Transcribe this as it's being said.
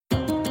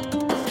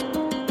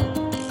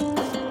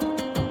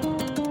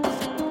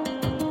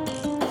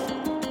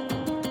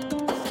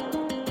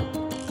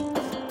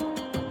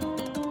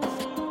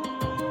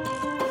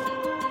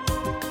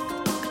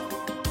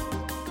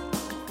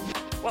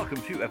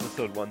welcome to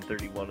episode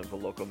 131 of the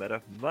Local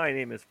Meta. My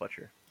name is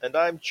Fletcher. And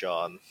I'm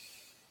John.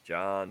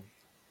 John,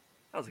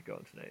 how's it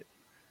going tonight?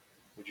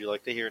 Would you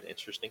like to hear an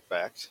interesting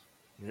fact?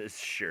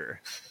 Sure.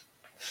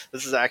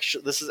 This is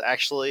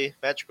actually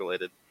Magic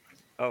related.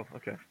 Oh,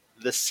 okay.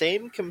 The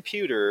same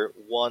computer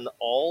won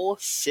all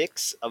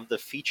 6 of the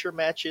feature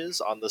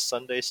matches on the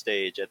Sunday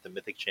stage at the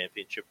Mythic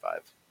Championship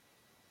 5.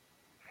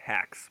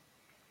 Hacks.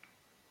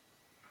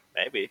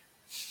 Maybe.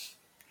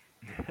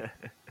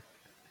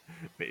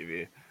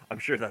 Maybe. I'm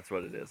sure that's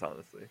what it is,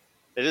 honestly.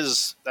 It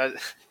is.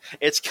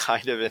 It's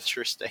kind of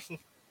interesting.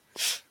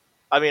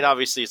 I mean,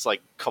 obviously, it's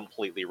like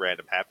completely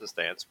random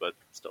happenstance, but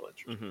still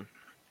interesting.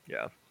 Mm-hmm.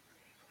 Yeah.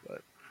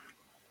 But,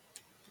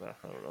 I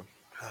don't know.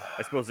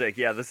 I suppose,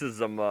 this is,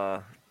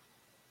 we're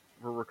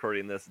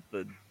recording this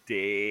the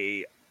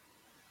day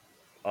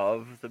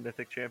of the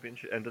Mythic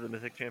Championship, end of the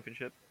Mythic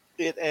Championship.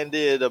 It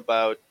ended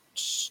about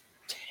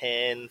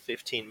 10,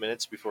 15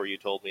 minutes before you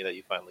told me that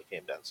you finally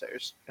came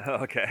downstairs.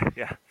 Okay,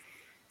 yeah.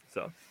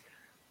 So,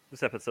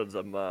 this episode's,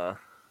 been on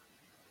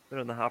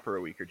the hopper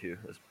a week or two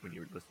when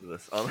you listen to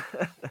this.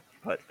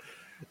 But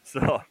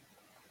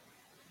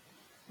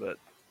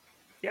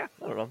yeah,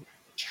 I don't know.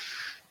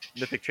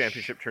 Mythic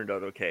Championship turned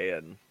out okay,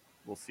 and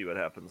we'll see what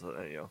happens.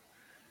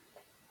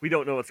 We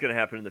don't know what's going to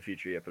happen in the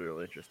future yet, but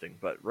really interesting.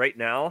 But right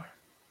now,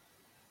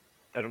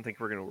 I don't think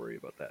we're going to worry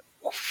about that.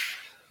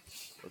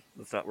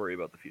 Let's not worry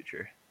about the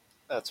future.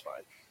 That's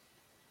fine.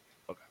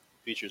 Okay.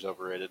 Future's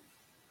overrated.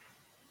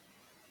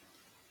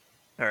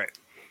 All right.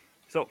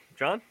 So,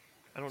 John,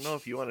 I don't know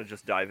if you want to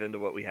just dive into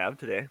what we have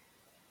today.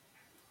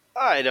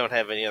 I don't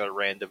have any other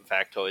random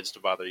factoids to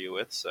bother you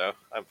with, so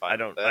I'm fine. I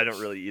don't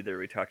really either.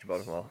 We talked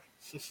about them all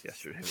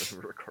yesterday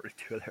when we recorded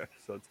 2 other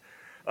episodes.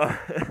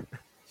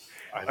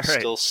 I'm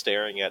still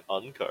staring at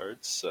uncards,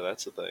 so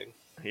that's a thing.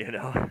 You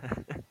know,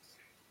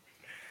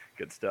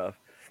 good stuff.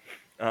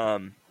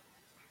 Don't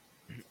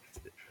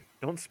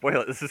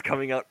spoil it. This is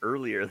coming out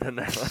earlier than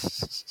that.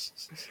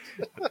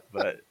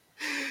 But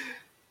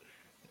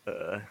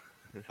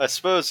I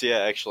suppose, yeah,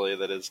 actually,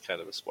 that is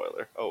kind of a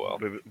spoiler. Oh well.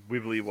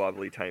 Wibbly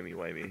wobbly timey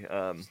wimey.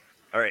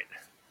 All right.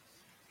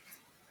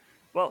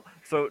 Well,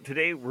 so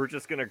today we're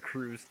just gonna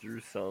cruise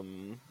through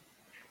some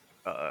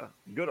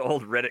good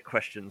old Reddit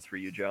questions for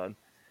you, John,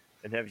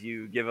 and have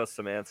you give us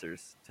some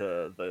answers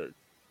to the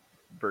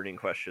burning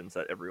questions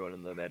that everyone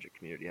in the Magic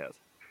community has.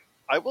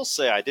 I will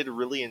say I did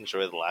really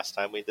enjoy the last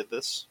time we did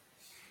this.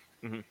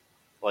 Mm-hmm.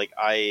 Like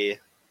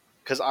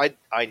because I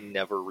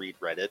never read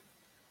Reddit.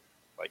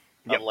 Like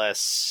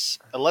unless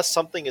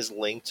something is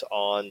linked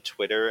on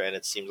Twitter and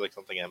it seems like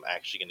something I'm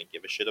actually going to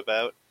give a shit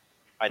about,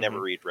 I never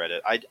read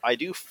Reddit. I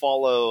do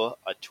follow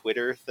a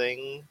Twitter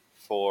thing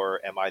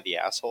for Am I the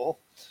Asshole?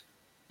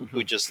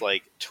 Who just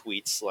like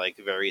tweets like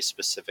very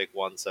specific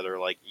ones that are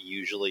like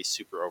usually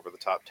super over the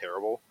top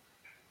terrible.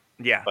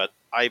 Yeah. But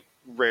I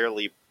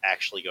rarely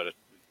actually go to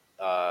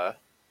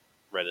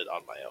Reddit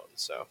on my own.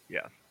 So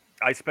yeah,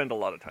 I spend a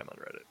lot of time on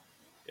Reddit.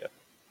 Yeah.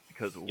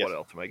 Because what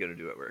else am I going to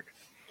do at work?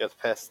 Got to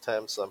pass the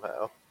time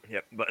somehow.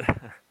 Yep. But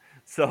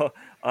so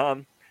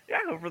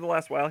over the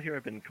last while here,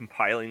 I've been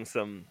compiling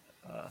some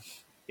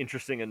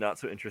interesting and not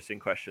so interesting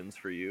questions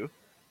for you.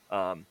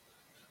 Why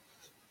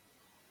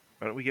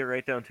don't we get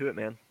right down to it,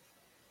 man?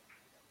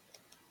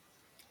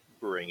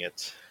 Bring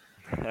it.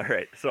 All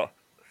right. So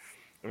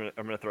I'm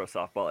gonna throw a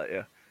softball at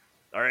you.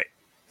 All right.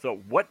 So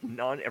what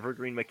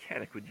non-evergreen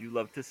mechanic would you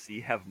love to see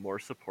have more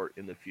support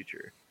in the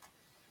future?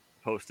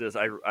 Post is,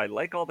 I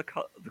like all the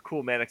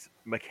cool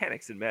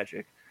mechanics in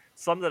Magic.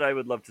 Some that I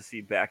would love to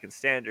see back in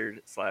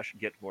Standard /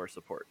 get more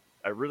support.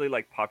 I really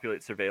like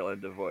Populate, Surveil,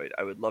 and Devoid.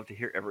 I would love to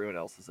hear everyone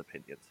else's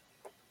opinions.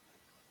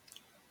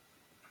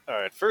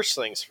 Alright, first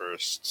things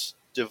first.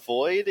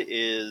 Devoid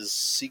is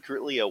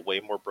secretly a way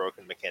more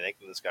broken mechanic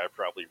than this guy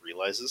probably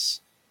realizes.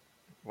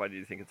 Why do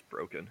you think it's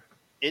broken?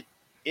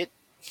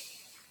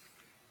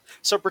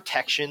 So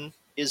protection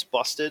is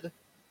busted,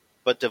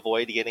 but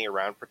Devoid getting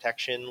around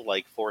protection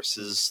like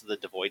forces the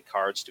Devoid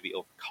cards to be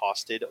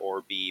overcosted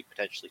or be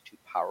potentially too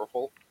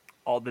powerful.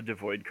 All the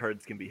Devoid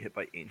cards can be hit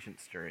by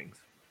Ancient Stirrings.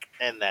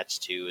 And that's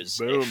too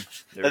Boom.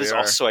 That is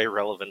also a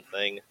relevant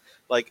thing.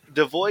 Like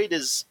Devoid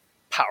is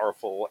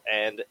powerful,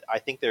 and I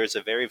think there is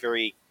a very,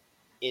 very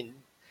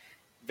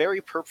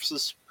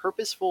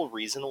purposeful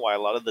reason why a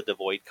lot of the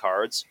Devoid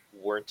cards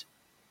weren't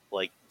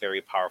like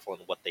very powerful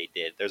in what they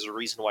did. There's a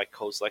reason why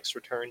Kozilek's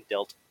Return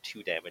dealt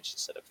 2 damage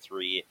instead of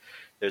 3.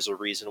 There's a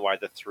reason why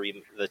the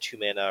 2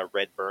 mana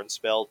red burn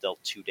spell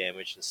dealt 2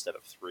 damage instead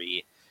of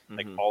 3.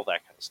 Like all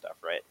that kind of stuff,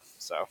 right?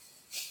 So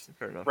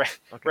fair enough.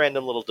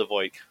 Random little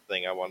Devoid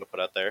thing I wanted to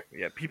put out there.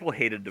 Yeah, people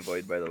hated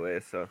Devoid, by the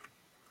way. So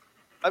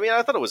I mean,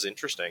 I thought it was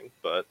interesting,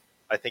 but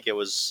I think it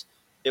was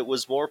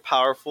more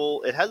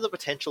powerful. It had the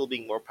potential of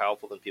being more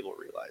powerful than people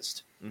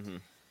realized.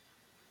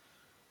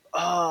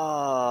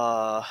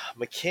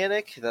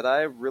 Mechanic that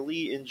I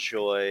really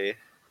enjoy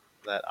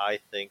that I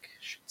think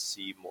should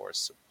see more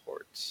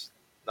support.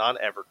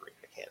 Non-evergreen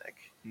mechanic.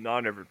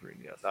 Non-evergreen,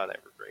 yes.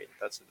 Non-evergreen.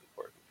 That's an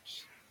important.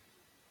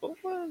 What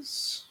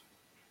was?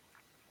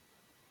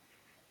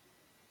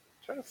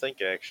 I'm trying to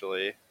think,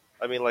 actually.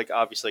 I mean, like,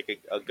 obviously,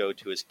 like a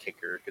go-to is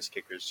kicker, because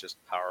kicker is just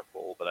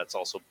powerful, but that's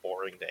also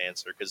boring to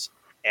answer, because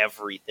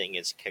everything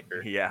is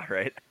kicker. Yeah,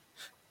 right.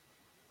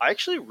 I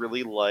actually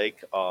really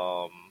like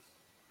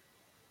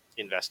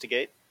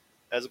investigate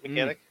as a Mm,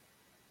 mechanic.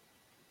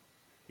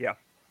 yeah.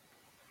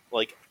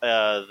 Like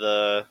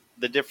the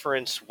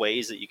different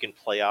ways that you can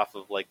play off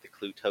of like the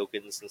clue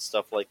tokens and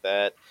stuff like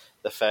that.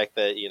 The fact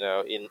that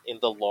in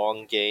the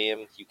long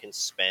game you can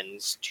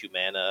spend 2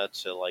 mana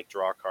to like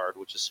draw a card,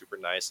 which is super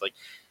nice. Like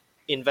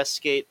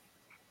investigate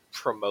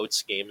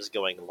promotes games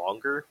going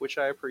longer, which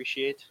I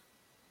appreciate.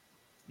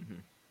 Hmm.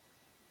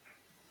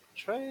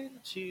 Trying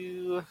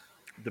to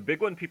The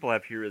big one people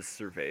have here is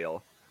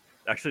surveil.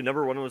 Actually,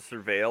 number one was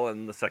surveil,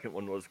 and the second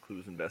one was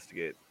clues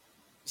investigate.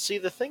 see,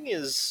 the thing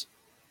is,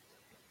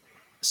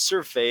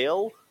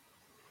 surveil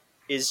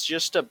is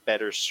just a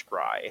better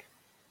scry,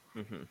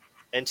 Hmm.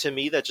 and to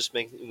me that just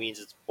means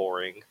it's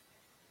boring.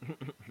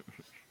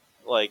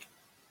 Like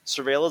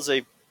surveil is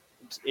a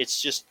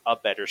it's just a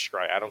better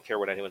scry. I don't care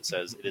what anyone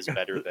says. It is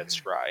better than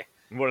scry.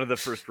 One of the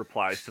first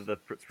replies to the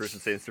person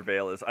saying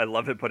surveil is, "I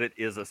love it, but it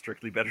is a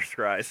strictly better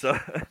scry." So,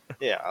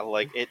 Yeah,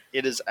 like it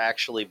is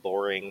actually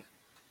boring,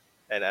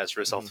 and as a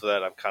result hmm, of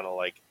that, I'm kind of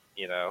like,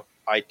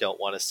 I don't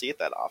want to see it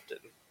that often.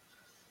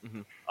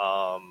 hmm.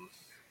 Um,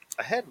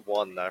 I had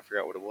one that I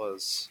forgot what it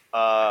was.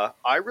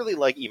 I really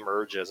like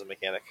emerge as a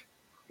mechanic.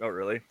 Oh,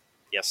 really?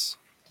 Yes,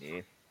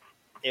 Yeah.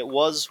 it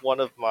was one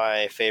of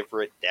my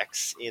favorite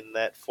decks in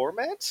that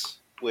format,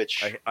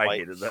 which I might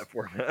hated that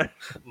format.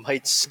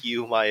 might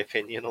skew my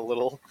opinion a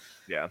little,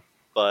 Yeah.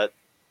 but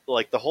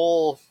like the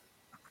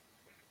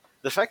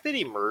fact that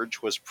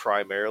emerge was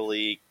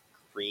primarily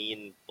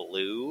green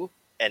blue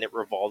and it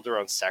revolved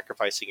around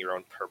sacrificing your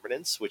own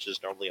permanence, which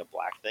is normally a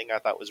black thing, I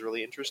thought was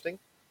really interesting.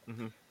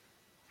 Hmm.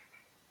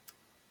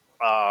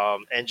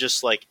 And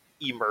just like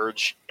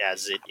emerge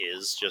as it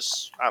is,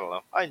 just I don't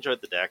know. I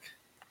enjoyed the deck.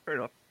 Fair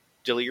enough.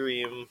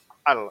 Delirium.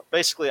 I don't know.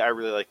 Basically, I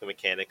really like the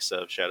mechanics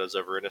of Shadows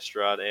over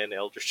Innistrad and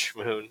Eldritch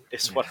Moon.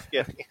 Is what I'm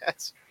getting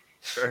at.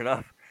 Fair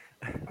enough.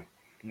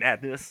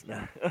 Madness.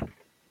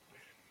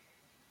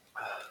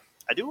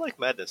 I do like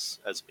Madness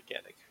as a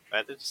mechanic.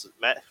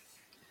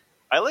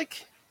 I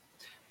like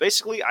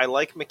basically I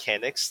like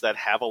mechanics that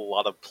have a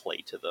lot of play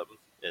to them.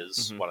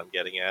 Is Hmm. what I'm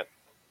getting at.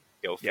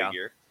 Go Yeah.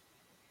 figure.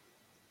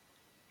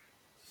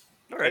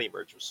 All And right.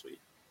 emerge was sweet.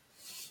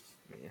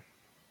 Yeah.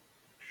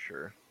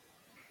 Sure.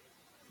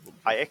 We'll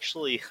I just.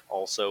 actually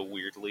also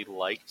weirdly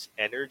liked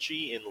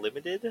Energy in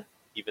Limited,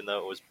 even though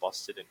it was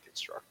busted and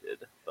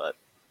constructed. But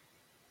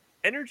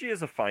Energy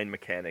is a fine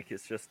mechanic.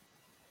 It's just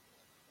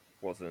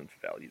wasn't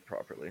valued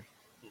properly.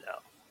 no.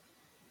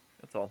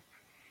 That's all.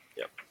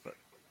 Yep. But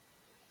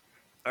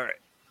all right.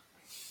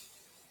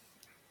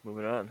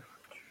 Moving on.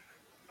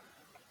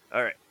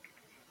 All right.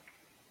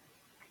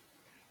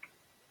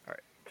 All right.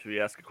 Should we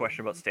ask a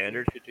question about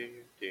standard?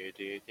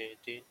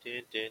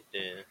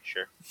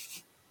 Sure.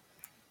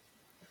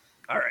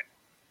 All right.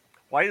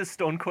 Why is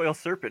Stone Coil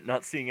Serpent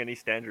not seeing any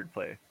standard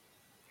play?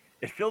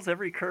 It fills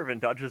every curve and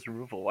dodges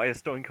removal. Why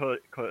is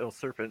Coil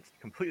Serpent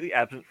completely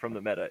absent from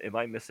the meta? Am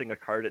I missing a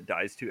card it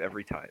dies to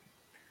every time?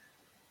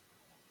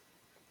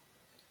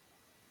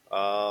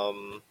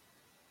 Um,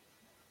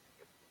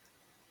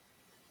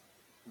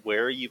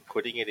 where are you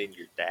putting it in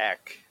your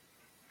deck?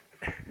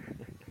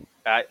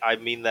 I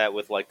mean that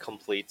with like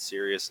complete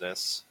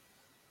seriousness.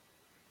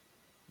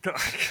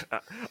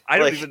 I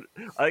don't Like, even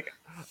like.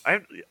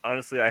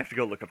 Honestly, I have to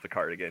go look up the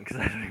card again because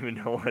I don't even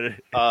know what it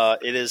is.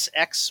 it is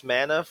X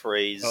mana for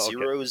a Oh, okay.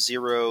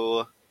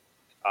 0/0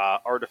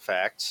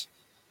 artifact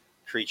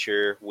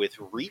creature with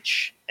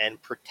reach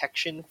and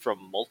protection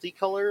from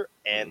multicolor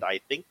and Mm, I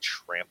think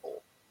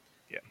trample.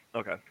 yeah.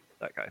 Okay.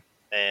 That guy.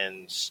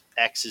 And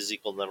X is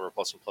equal to the number of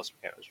plus and plus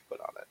counters you put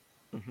on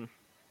it. Hmm.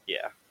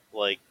 Yeah,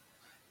 like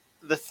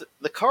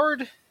the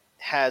card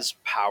has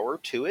power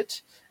to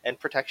it, and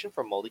protection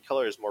from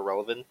multicolor is more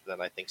relevant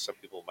than I think some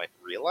people might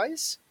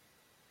realize.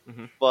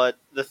 Hmm. But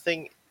the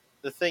thing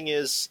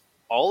is,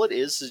 all it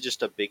is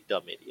just a big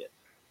dumb idiot.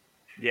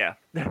 Yeah.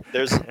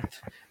 There's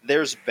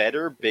there's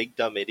better big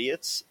dumb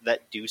idiots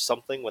that do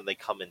something when they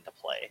come into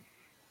play,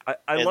 I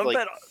and love like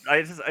that.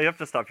 I have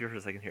to stop you for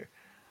a second here.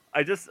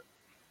 I just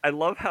I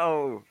love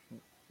how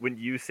when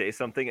you say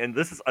something, and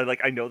this is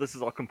I know this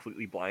is all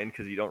completely blind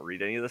because you don't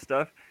read any of this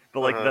stuff,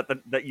 but like uh-huh.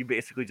 that you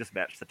basically just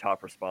match the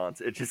top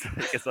response. It just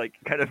it's like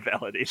kind of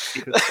validates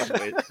you in some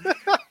ways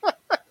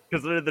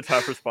because the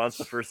top response,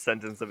 the first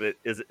sentence of it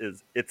is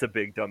it's a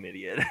big dumb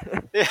idiot.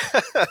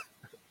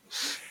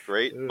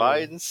 Great Uh,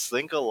 minds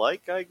think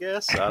alike, I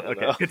guess. I don't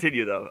okay, know.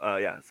 continue though.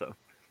 Yeah, so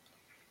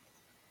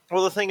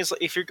Well, the thing is,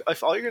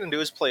 if all you're gonna do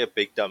is play a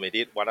big dumb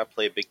idiot, why not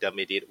play a big dumb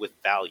idiot with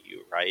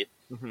value, right?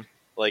 hmm,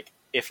 Like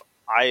if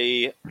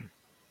I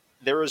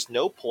there is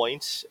no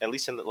point, at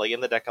least in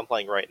the deck I'm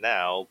playing right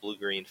now, blue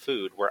green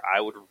food, where I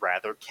would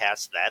rather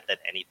cast that than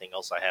anything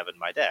else I have in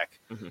my deck,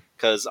 hmm,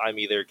 because I'm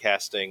either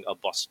casting a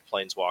busted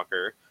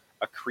planeswalker,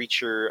 a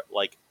creature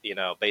like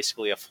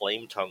basically a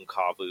flame tongue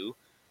Kavu,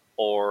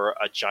 or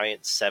a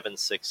giant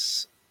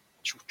 7/6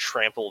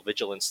 trample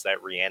vigilance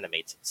that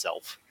reanimates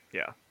itself.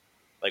 Yeah.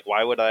 Like,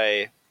 why would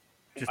I?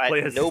 Just At play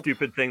a no,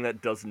 stupid thing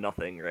that does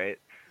nothing, right?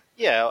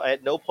 yeah,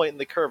 at no point in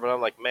the curve, and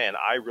I'm like, man,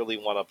 I really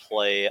want to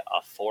play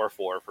a 4/4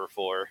 for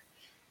 4.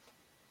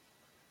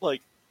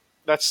 Like,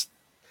 that's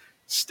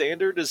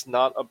standard is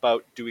not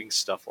about doing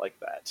stuff like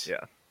that.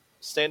 Yeah.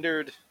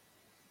 Standard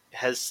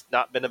has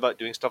not been about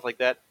doing stuff like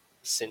that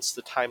since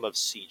the time of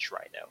Siege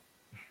Rhino,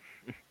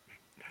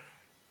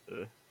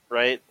 Uh,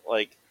 right?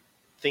 Like,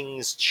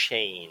 things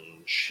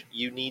change.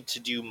 You need to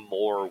do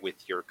more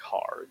with your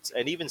cards.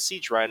 And even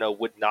Siege Rhino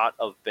would not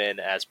have been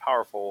as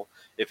powerful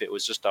if it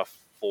was just a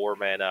 4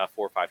 mana,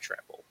 4/5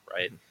 trample,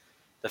 right? Mhm.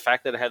 The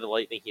fact that it had the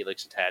Lightning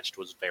Helix attached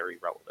was very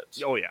relevant.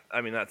 oh yeah.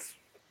 I mean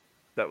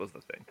that was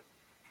the thing.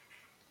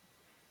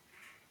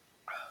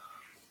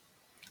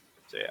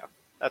 So, yeah,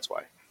 that's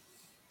why.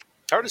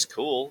 Card is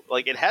cool.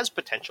 Like, it has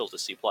potential to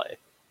see play.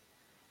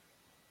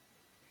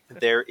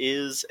 There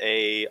is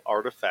a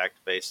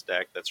artifact based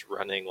deck that's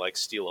running like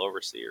Steel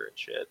Overseer and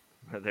shit.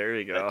 There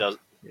you go. That does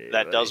Yeah,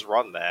 that buddy. does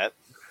run that,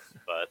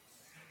 but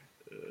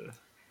Uh,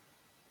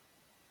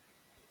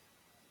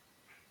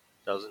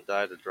 doesn't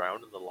die to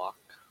drown in the lock.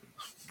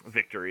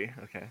 victory.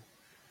 Okay.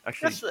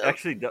 That's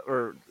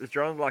Or is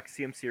Drawn Lock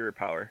CMC or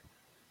power?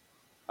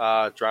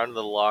 drown in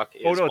the lock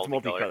is Oh no, it's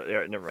multicolor. multicolor.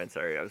 Yeah, never mind.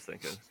 Sorry, I was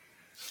thinking.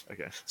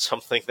 Okay.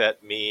 Something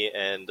that me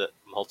and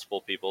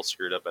multiple people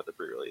screwed up at the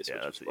pre-release, Yeah,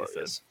 which was that's what you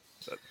glorious.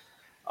 said.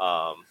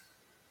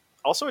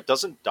 Also, it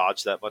doesn't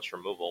dodge that much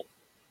removal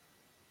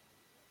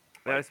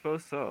Yeah, I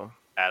suppose so.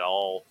 at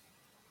all.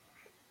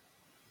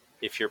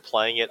 If you're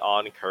playing it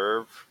on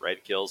curve,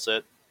 red kills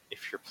it.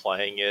 If you're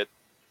playing it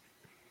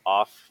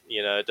off,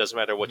 it doesn't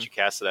matter what Mhm. you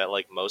cast it at.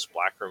 Like, most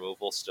black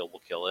removal still will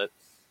kill it.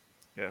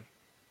 Yeah.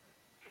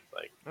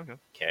 Like, Okay.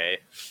 okay,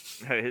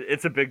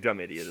 It's a big dumb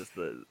idiot is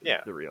the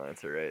Yeah. real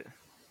answer, right?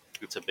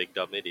 it's a big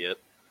dumb idiot.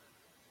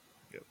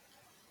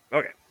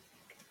 Okay.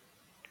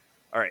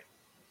 All right.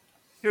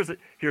 Here's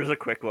a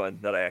quick one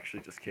that I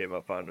actually just came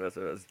up on as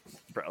I was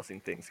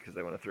browsing things because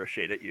I want to throw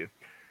shade at you.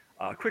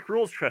 Quick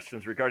rules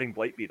questions regarding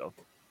Blight Beetle.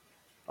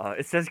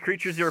 It says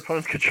creatures your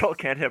opponents control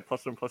can't have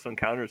 +1/+1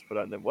 counters put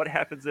on them. What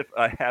happens if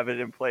I have it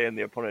in play and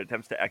the opponent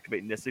attempts to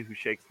activate Nissa, who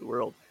shakes the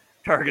world,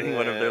 targeting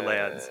one of their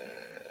lands?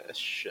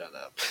 Shut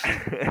up.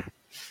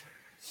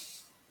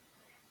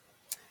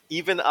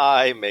 Even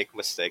I make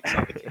mistakes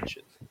on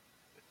occasion.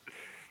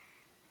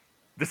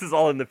 This is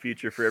all in the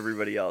future for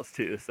everybody else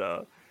too,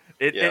 so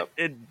Yep.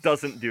 it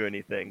doesn't do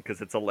anything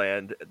because it's a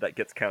land that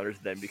gets counters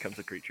then becomes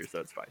a creature, so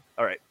it's fine.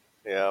 All right.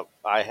 Yeah,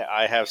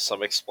 I have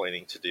some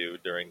explaining to do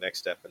during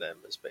next F&M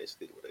is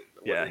basically what it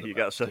Yeah, it you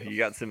amounts to.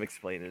 got some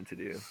explaining to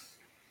do.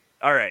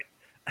 All right.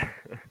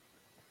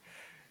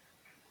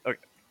 Okay.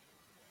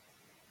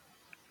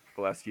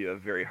 We'll ask you a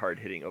very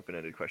hard-hitting,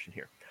 open-ended question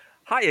here.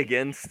 Hi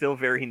again, still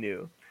very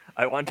new.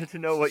 I wanted to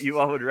know what you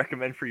all would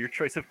recommend for your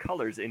choice of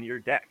colors in your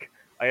deck.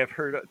 I have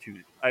heard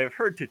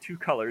to 2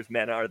 colors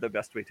mana are the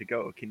best way to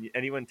go. Can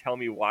anyone tell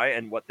me why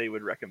and what they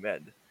would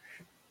recommend?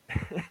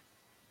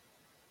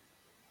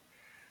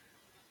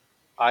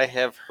 I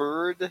have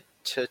heard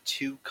to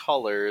 2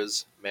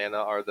 colors mana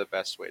are the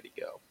best way to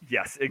go.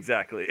 Yes,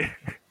 exactly.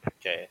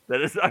 Okay.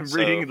 I'm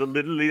reading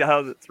literally how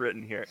it's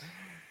written here.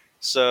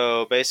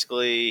 So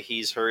basically,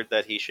 he's heard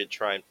that he should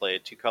try and play a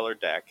 2-color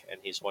deck, and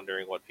he's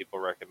wondering what people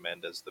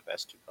recommend as the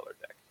best 2-color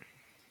deck.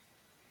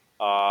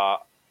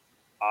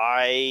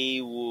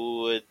 I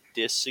would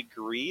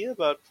disagree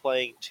about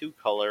playing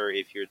 2-color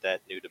if you're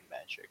that new to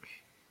Magic.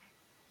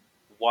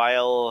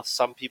 While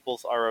some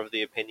people are of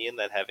the opinion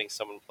that having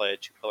someone play a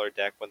 2-color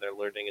deck when they're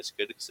learning is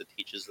good because it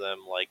teaches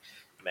them like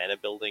mana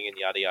building and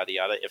yada yada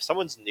yada. If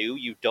someone's new,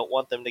 you don't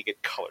want them to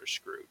get color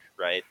screwed,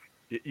 right?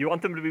 You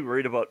want them to be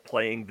worried about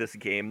playing this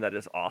game that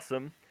is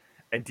awesome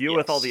and deal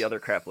with all the other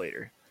crap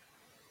later.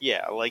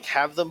 Yeah, like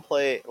have them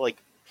play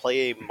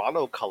a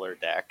monocolor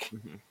deck.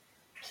 Mm-hmm.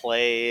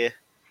 Play,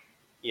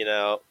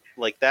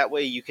 like that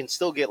way you can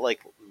still get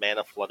like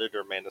mana flooded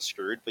or mana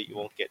screwed, but you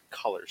won't get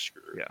color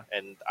screwed. Yeah.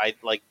 And I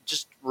like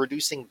just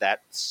reducing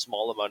that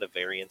small amount of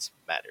variance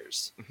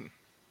matters. Mm-hmm.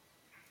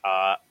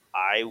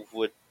 I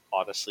would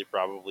honestly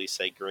probably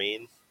say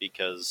green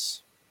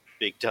because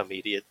big dumb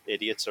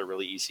idiots are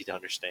really easy to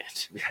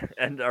understand. Yeah,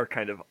 and are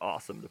kind of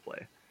awesome to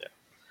play.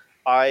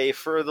 Yeah.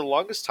 For the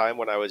longest time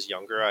when I was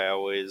younger,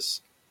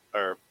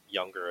 or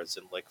younger as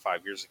in like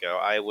 5 years ago,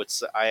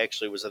 I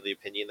actually was of the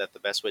opinion that the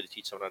best way to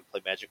teach someone how to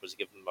play Magic was to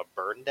give them a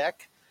burn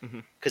deck,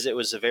 because it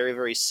was a very,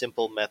 very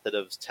simple method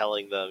of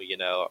telling them,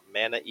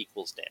 mana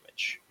equals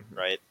damage,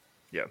 right?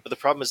 Yeah. But the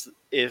problem is,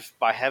 if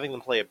by having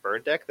them play a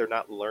burn deck, they're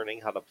not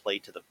learning how to play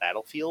to the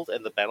battlefield,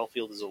 and the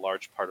battlefield is a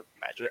large part of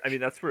Magic. I mean,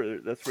 that's where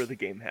the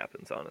game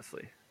happens,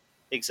 honestly.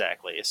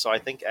 Exactly. So I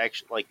think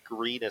actually, like,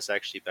 green is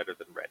actually better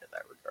than red in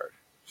that regard.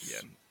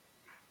 Yeah.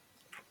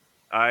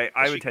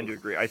 I would tend to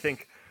agree. I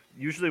think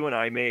usually when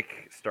I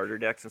make starter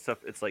decks and stuff,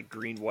 it's like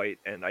green, white,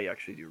 and I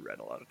actually do red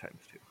a lot of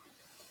times too.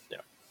 Yeah,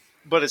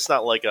 but it's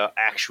not like a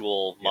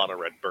actual mono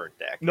red burn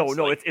deck.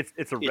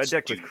 It's a red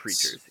deck with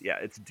creatures. Yeah,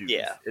 it's dudes.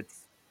 Yeah,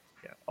 it's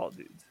all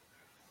dudes.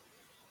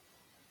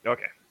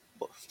 Okay.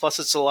 Plus,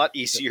 it's a lot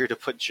easier to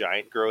put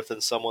giant growth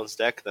in someone's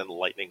deck than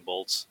lightning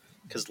bolts,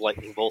 because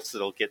lightning bolts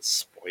it'll get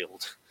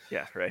spoiled.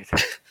 Yeah, right.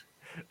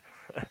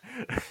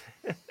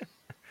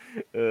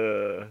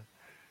 uh,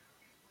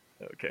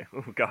 okay.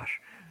 Oh gosh.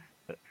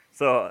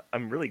 So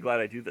I'm really glad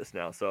I do this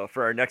now. So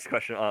for our next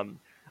question,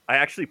 I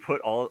actually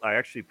put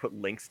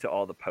links to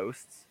all the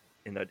posts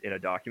in a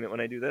document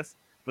when I do this,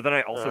 but then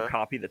I also Uh-huh.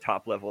 copy the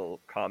top level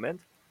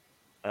comment,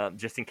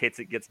 just in case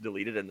it gets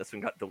deleted, and this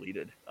one got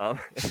deleted. Well,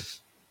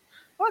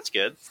 that's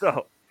good.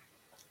 So,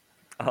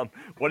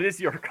 what is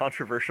your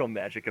controversial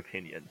Magic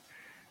opinion?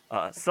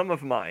 Some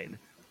of mine.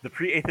 The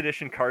pre 8th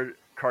edition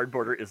card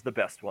border is the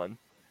best one.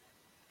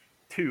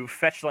 2,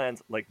 fetch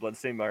lands like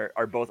Bloodstained Mire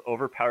are both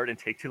overpowered and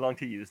take too long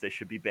to use. They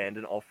should be banned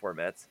in all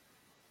formats.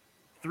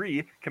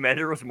 3,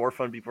 Commander was more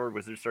fun before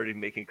Wizards started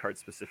making cards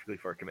specifically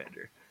for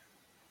Commander.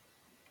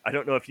 I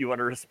don't know if you want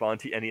to respond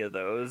to any of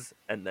those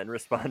and then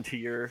respond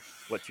to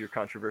what's your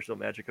controversial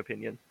Magic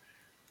opinion.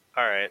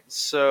 All right,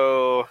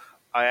 so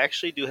I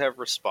actually do have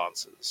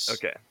responses.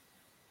 Okay.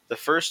 The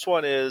first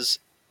one is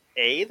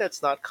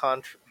that's not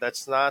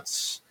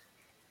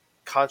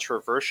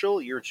controversial.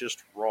 You're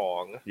just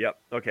wrong. Yep.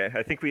 Okay.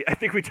 I think we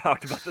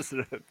talked about this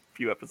a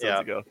few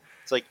episodes ago.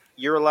 It's like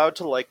you're allowed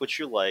to like what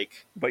you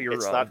like, but you're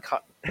it's wrong.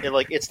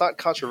 It's not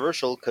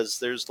controversial because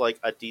there's like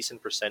a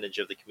decent percentage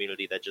of the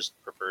community that just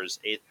prefers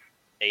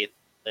eighth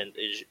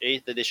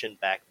edition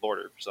back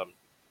border for some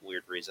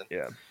weird reason.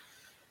 Yeah.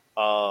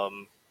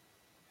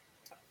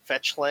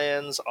 Fetch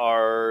lands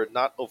are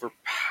not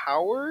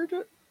overpowered,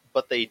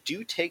 but they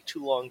do take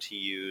too long to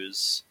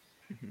use.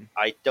 Mm-hmm.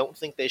 I don't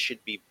think they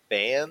should be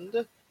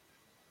banned,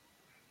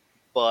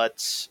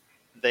 but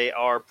they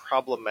are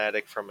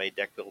problematic from a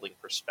deck building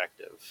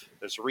perspective.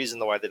 There's a reason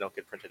why they don't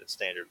get printed in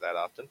standard that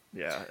often.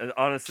 Yeah, and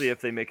honestly,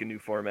 if they make a new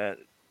format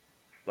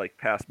like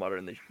past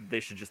modern, they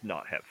should just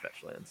not have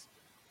fetch lands.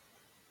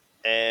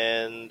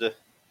 And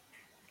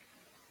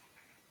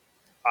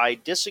I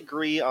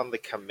disagree on the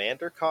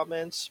commander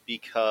comments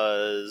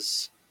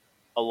because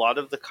a lot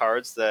of the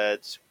cards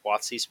that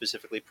WotC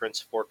specifically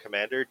prints for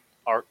commander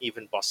aren't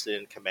even busted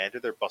in commander,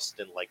 they're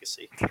busted in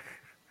legacy.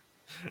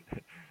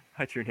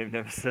 Hi, True Name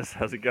Nemesis.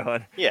 How's it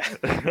going? Yeah.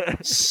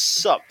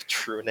 Sup,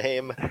 True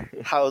Name.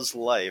 How's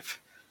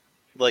life?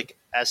 Like,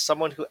 as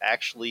someone who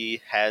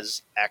actually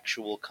has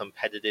actual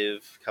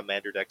competitive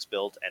commander decks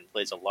built and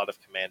plays a lot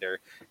of commander,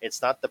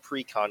 it's not the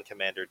pre-con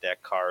commander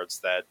deck cards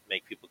that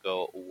make people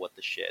go, what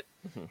the shit?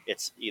 Mm-hmm.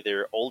 It's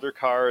either older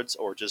cards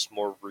or just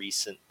more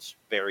recent,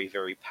 very,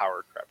 very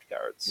power-crept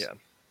cards. Yeah.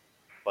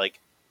 Like,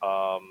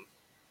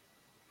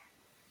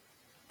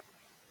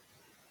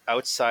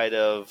 outside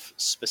of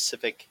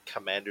specific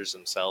commanders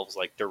themselves,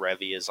 like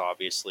Derevi is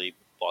obviously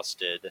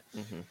busted.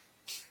 Mm-hmm.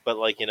 But,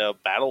 like,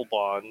 Battle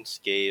Bond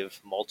gave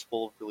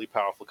multiple really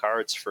powerful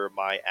cards for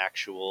my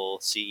actual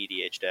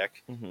CEDH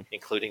deck, Mm-hmm.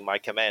 including my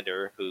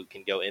commander, who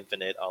can go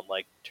infinite on,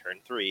 like, turn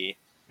 3.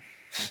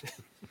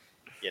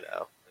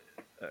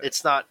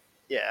 It's not...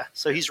 Yeah,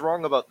 so he's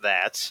wrong about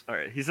that. All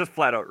right, he's just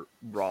flat out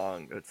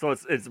wrong. So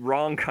it's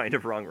wrong, kind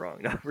of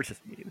wrong. No, we're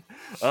just mean.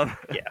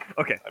 Yeah.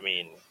 Okay. I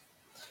mean...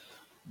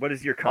 What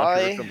is your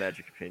controversial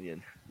Magic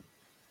opinion?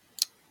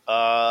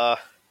 I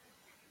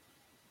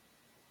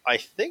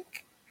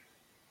think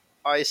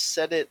I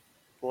said it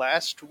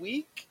last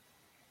week.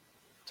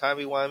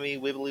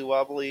 Timey-wimey,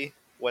 wibbly-wobbly,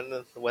 when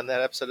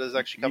that episode is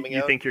actually coming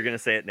out. You think you're going to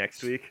say it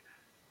next week?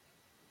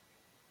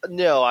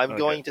 No, I'm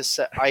going to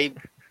say...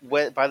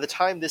 by the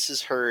time this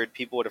is heard,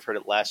 people would have heard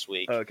it last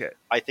week. Okay.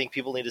 I think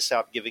people need to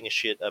stop giving a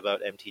shit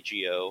about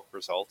MTGO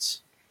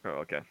results. Oh,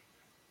 okay.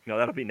 No,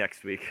 that'll be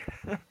next week.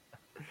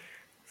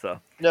 So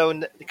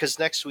no, because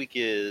next week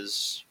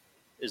is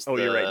oh,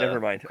 you're right. Never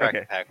mind.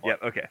 Okay. Pack one.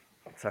 Yep. Okay.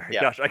 Sorry. Yeah.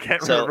 Gosh, I can't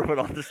remember when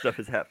all this stuff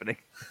is happening.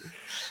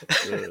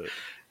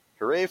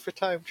 Hooray for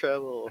time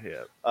travel!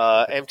 Yeah.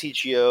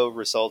 MTGO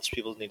results.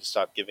 People need to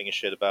stop giving a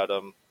shit about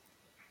them.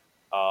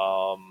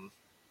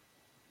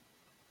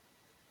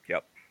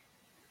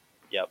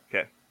 Yep.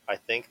 Okay. I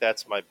think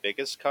that's my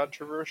biggest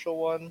controversial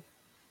one.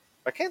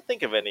 I can't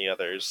think of any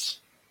others,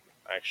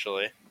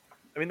 actually.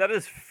 I mean, that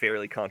is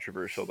fairly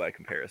controversial by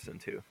comparison,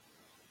 too.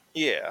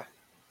 Yeah.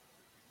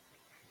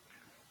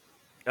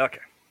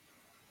 Okay.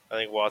 I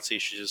think WotC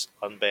should just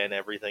unban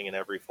everything in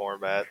every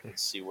format and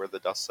see where the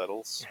dust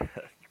settles.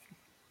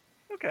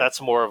 Okay. That's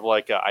more of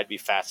like I'd be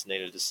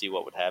fascinated to see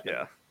what would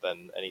happen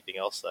than anything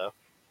else, though.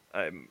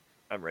 I'm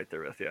right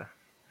there with you.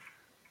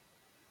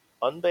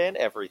 Unban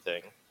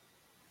everything,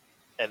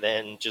 and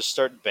then just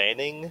start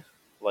banning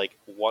like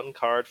one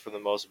card from the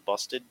most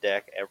busted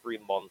deck every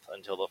month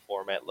until the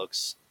format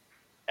looks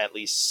at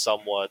least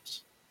somewhat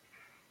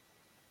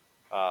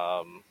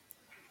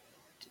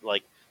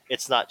like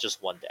it's not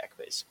just one deck,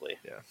 basically.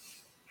 Yeah.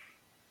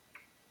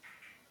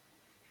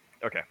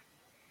 Okay.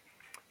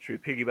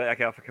 Should we piggyback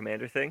off a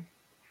commander thing?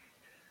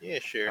 Yeah,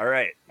 sure. All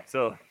right.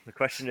 So the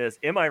question is,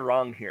 am I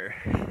wrong here?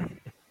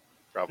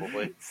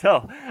 Probably.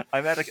 So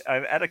I'm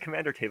at a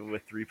commander table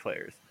with 3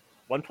 players.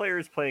 One player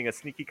is playing a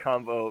sneaky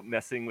combo,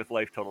 messing with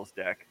life totals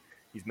deck.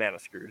 He's mana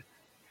screwed.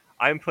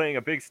 I'm playing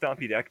a big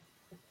stompy deck.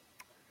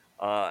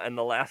 And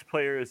the last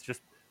player is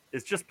just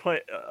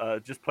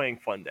playing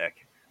fun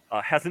deck.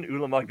 Has an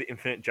Ulamog the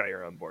Infinite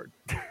Gyre on board.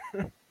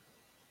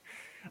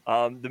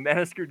 The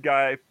Mana Screwed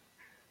guy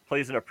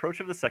plays an Approach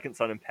of the Second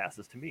Sun and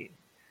passes to me.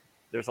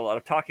 There's a lot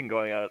of talking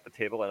going on at the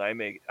table, and I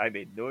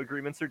made no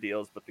agreements or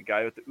deals, but the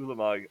guy with the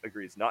Ulamog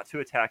agrees not to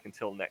attack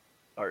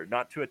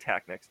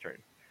next turn.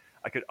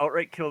 I could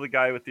outright kill the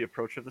guy with the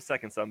Approach of the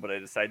Second Sun, but I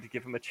decide to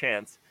give him a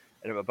chance,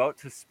 and I'm about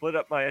to split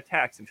up my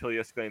attacks until he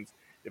exclaims,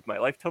 "If my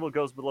life total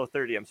goes below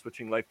 30, I'm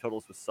switching life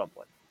totals with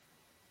someone."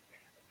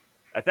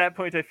 At that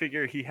point, I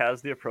figure he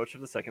has the Approach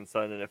of the Second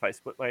Sun, and if I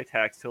split my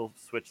attacks, he'll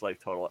switch life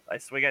total. I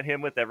swing at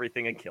him with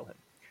everything and kill him.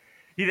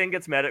 He then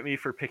gets mad at me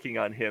for picking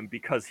on him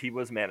because he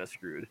was mana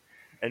screwed,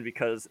 and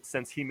because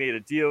since he made a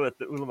deal with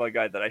the Ulama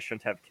guy that I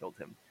shouldn't have killed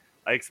him.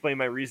 I explain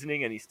my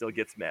reasoning, and he still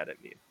gets mad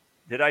at me.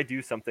 Did I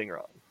do something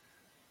wrong?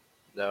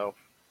 No.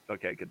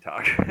 Okay, good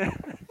talk.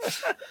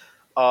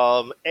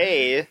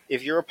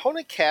 If your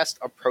opponent cast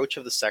Approach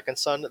of the Second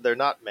Sun, they're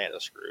not mana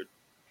screwed.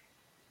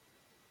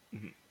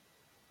 Mm-hmm.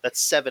 That's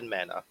 7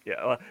 mana.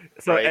 Yeah,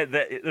 so right?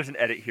 There's an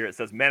edit here. It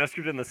says mana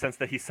screwed in the sense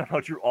that he somehow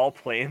drew all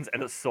planes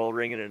and a Soul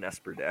Ring in an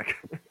Esper deck.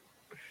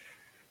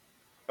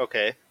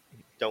 Okay,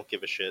 don't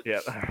give a shit. Yeah,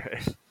 all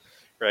right.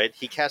 Right?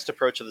 He cast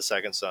Approach of the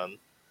Second Sun.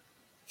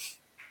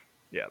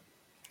 Yeah.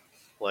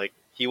 Like,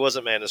 he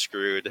wasn't mana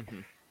screwed, Mm-hmm.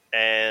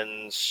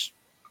 and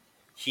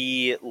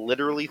he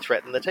literally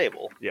threatened the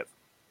table. Yep.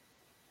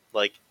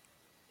 Like,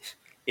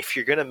 if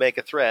you're gonna make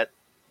a threat,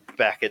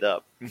 back it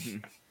up. Mm-hmm.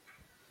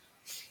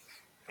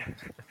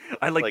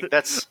 I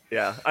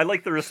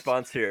like the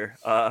response here.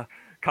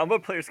 Combo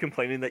players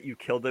complaining that you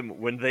killed them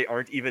when they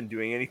aren't even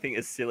doing anything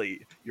is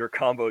silly. Your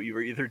combo, you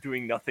were either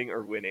doing nothing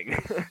or winning.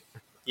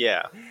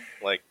 Yeah,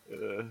 like,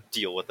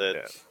 deal with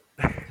it.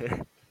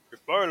 Yeah. If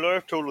my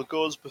life total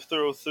goes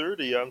below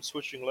 30, I'm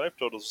switching life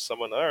totals with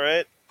someone. All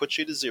right, put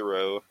you to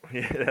 0.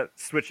 Yeah,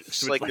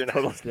 switch like life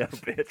totals now,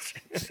 bitch.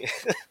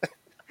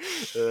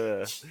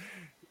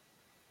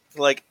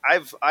 Like,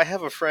 I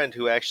have a friend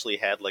who actually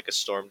had like a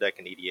Storm deck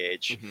in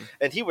EDH, mm-hmm.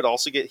 and he would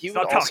also get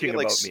Stop talking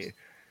like, about me.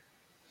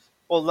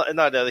 Well,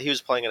 no, he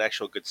was playing an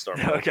actual good Storm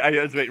deck. Okay,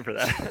 I was waiting for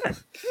that.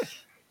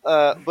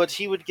 But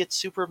he would get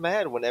super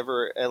mad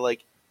whenever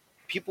like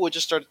people would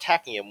just start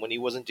attacking him when he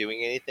wasn't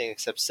doing anything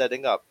except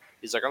setting up.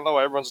 He's like, I don't know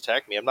why everyone's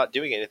attacking me. I'm not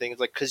doing anything. It's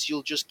like, because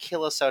you'll just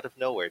kill us out of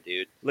nowhere,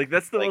 dude. Like,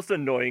 that's the most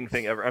annoying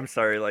thing ever. I'm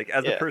sorry. Like,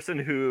 as Yeah. a person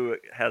who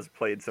has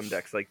played some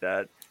decks like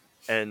that,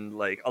 and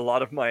like a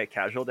lot of my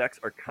casual decks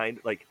are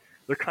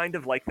they're kind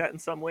of like that in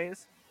some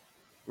ways,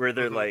 where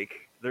they're Mhm.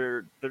 like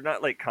they're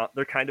not like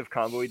they're kind of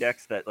combo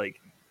decks that like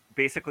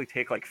basically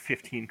take like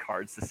 15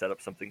 cards to set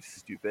up something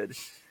stupid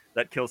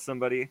that kills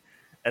somebody,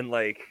 and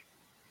like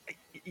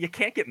you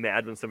can't get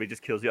mad when somebody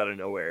just kills you out of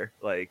nowhere,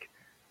 like,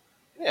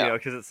 Yeah. you know,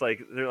 because it's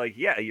like they're like,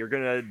 yeah, you're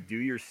gonna do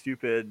your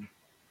stupid,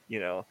 you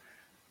know,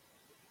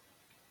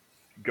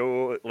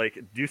 go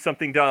like do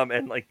something dumb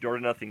and like door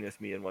to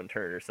nothingness me in one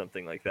turn or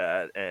something like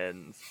that,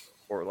 and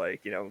or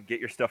like, you know, get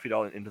your stuffy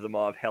doll into the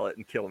mob, hell it,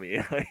 and kill me.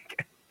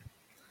 Like,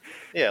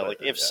 Yeah, but, like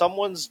if yeah.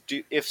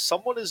 if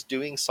someone is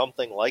doing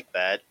something like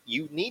that,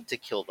 you need to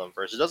kill them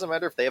first. It doesn't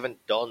matter if they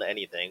haven't done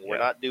anything. We're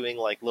Yeah. not doing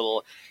like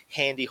little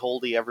handy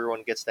holdy,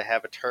 everyone gets to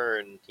have a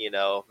turn,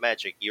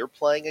 magic. You're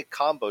playing a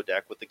combo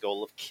deck with the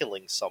goal of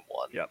killing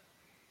someone. Yep.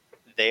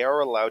 They are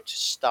allowed to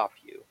stop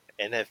you.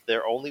 And if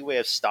their only way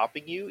of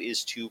stopping you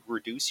is to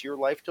reduce your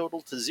life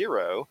total to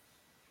 0,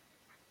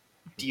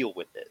 deal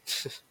with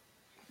it.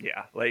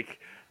 Yeah, like,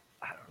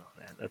 I don't know,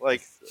 man.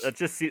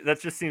 That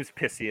just seems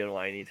pissy and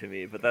whiny to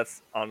me. But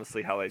that's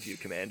honestly how I view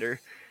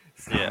Commander.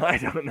 So Yeah. I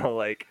don't know,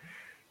 like,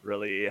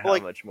 really how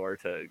much more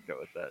to go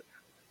with that.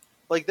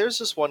 Like, there's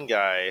this one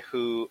guy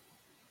who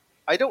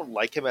I don't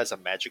like him as a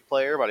Magic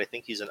player, but I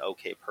think he's an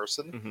okay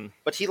person. Mm-hmm.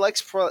 But he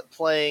likes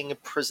playing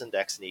prison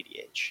decks in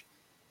EDH.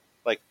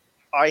 Like,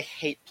 I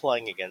hate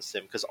playing against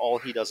him because all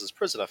he does is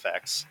prison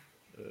effects.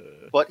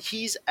 But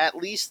he's at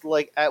least,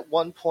 like, at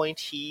one point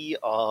he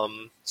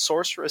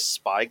Sorceress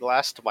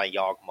Spyglass to my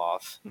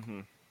Yawgmoth. Mm-hmm.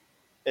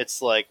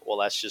 It's like, well,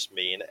 that's just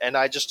mean. And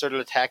I just started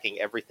attacking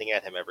everything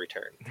at him every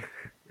turn.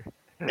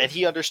 And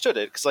he understood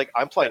it, because, like,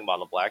 I'm playing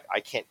Mono Black. I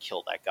can't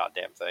kill that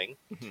goddamn thing.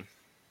 Mm-hmm.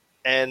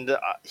 And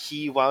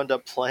he wound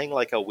up playing,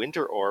 like, a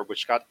Winter Orb,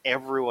 which got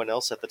everyone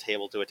else at the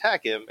table to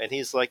attack him. And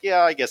he's like,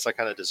 yeah, I guess I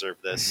kind of deserve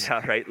this.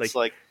 Yeah, right? It's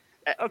like,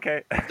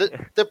 okay.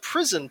 the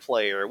prison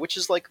player, which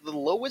is, like, the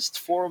lowest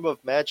form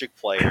of Magic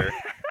player,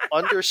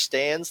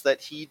 understands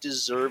that he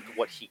deserved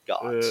what he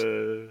got.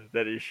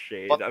 That is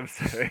shade. I'm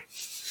sorry.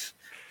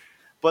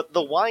 But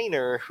the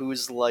whiner,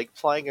 who's like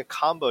playing a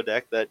combo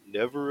deck that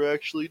never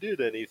actually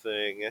did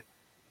anything,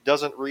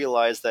 doesn't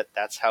realize that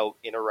that's how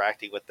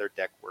interacting with their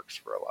deck works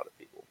for a lot of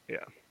people.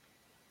 Yeah.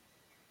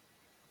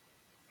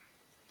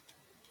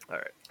 All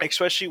right.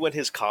 Especially when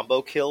his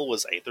combo kill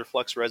was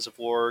Aetherflux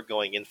Reservoir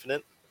going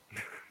infinite.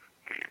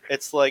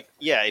 It's like,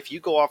 yeah, if you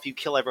go off, you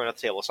kill everyone at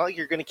the table. It's not like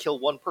you're going to kill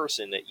one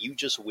person. You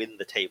just win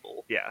the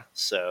table. Yeah.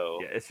 So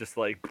Yeah, it's just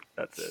like,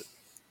 that's it.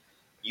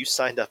 You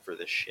signed up for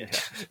this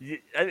shit. Yeah.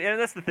 And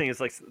that's the thing is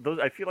like those.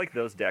 I feel like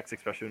those decks,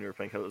 especially when we were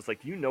playing, it's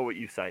like you know what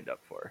you signed up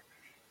for.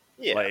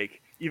 Yeah.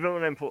 Like even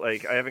when I'm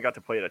like I haven't got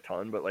to play it a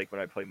ton, but like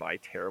when I play my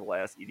terrible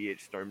ass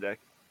EDH Storm deck,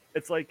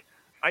 it's like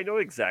I know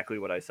exactly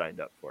what I signed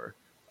up for.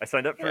 I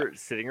signed up Yeah. for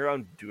sitting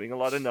around doing a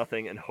lot of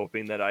nothing and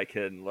hoping that I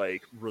can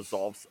like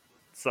resolve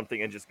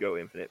something and just go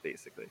infinite,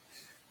 basically.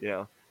 You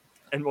know,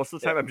 and most of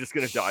the Yeah. time I'm just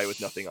gonna die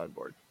with nothing on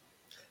board.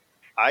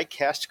 I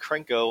cast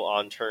Krenko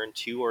on turn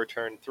 2 or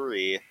turn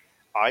 3.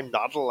 I'm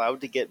not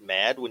allowed to get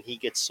mad when he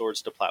gets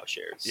Swords to Yeah,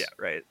 Plowshares.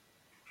 right.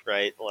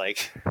 Right?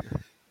 Like,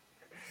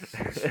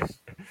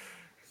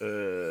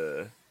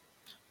 uh,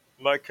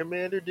 my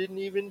commander didn't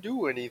even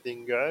do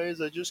anything, guys.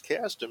 I just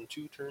cast him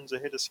 2 turns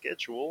ahead of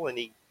schedule, and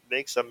he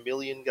makes a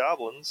million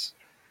goblins.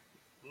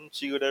 Let's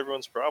see what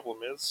everyone's problem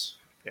is.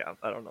 yeah,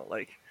 I don't know.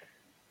 Like,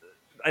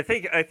 I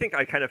think I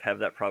kind of have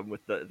that problem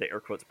with the air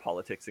quotes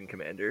politics in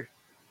Commander,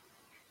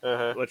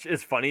 Uh-huh. which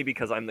is funny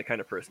because I'm the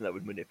kind of person that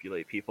would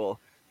manipulate people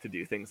to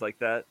do things like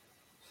that.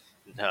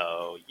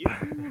 No,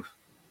 you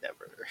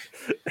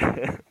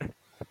never.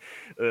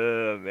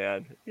 Oh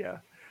man, yeah.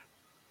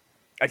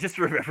 I just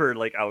remember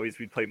like always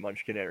we'd play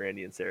Munchkin at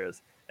Randy and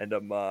Sarah's, and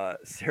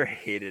Sarah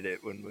hated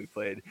it when we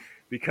played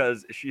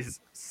because she's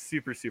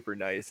super super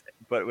nice,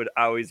 but would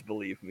always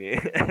believe me,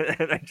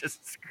 and I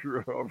just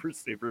screw her over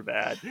super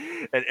bad,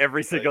 and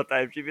every Like, single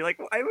time she'd be like,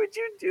 "Why would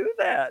you do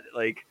that?"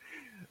 Like,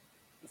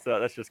 so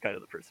that's just kind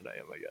of the person I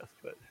am, I guess.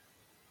 But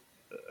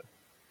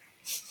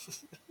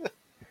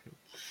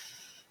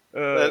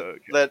that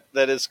okay.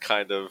 that is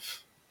kind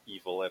of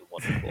evil and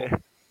wonderful.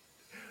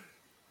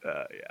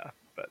 Yeah,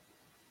 but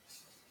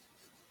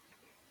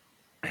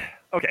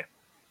okay.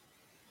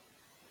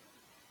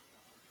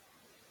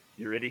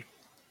 You ready?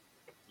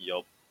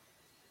 Yup.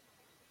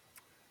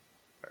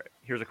 All right.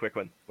 Here's a quick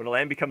one. When a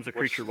land becomes a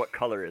creature, what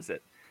color is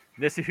it?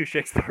 Nissa who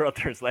shakes the world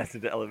turns lands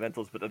into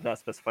elementals, but does not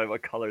specify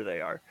what color they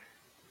are.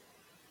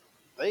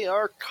 They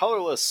are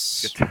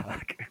colorless. Good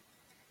talk.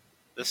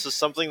 This is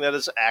something that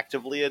has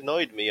actively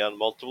annoyed me on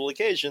multiple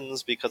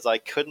occasions because I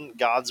couldn't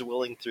God's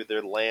willing through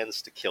their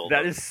lands to kill them.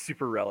 That is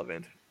super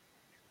relevant.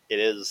 It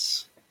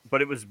is.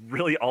 But it was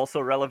really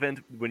also relevant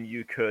when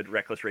you could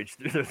reckless rage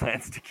through their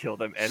lands to kill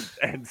them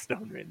and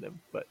stone rain them.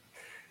 But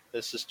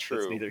This is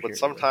true. neither here But nor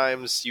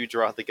sometimes you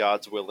draw the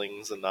God's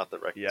willings and not the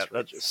yeah,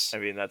 reckless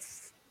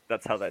rages.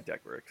 that's how that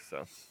deck works.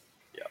 So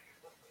Yeah.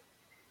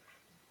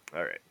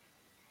 all right,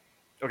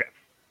 okay.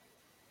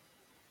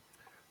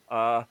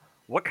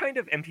 What kind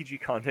of MTG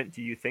content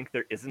do you think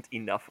there isn't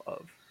enough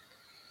of?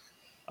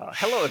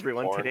 Hello,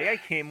 everyone. Porn. Today I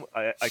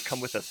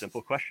come with a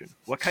simple question.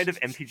 What kind of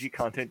MTG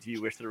content do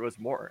you wish there was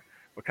more?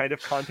 What kind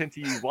of content do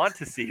you want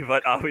to see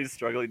but always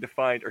struggling to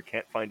find or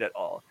can't find at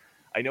all?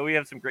 I know we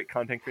have some great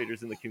content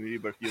creators in the community,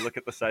 but if you look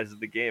at the size of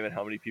the game and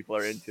how many people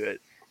are into it,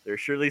 there's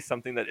surely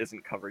something that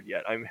isn't covered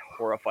yet. I'm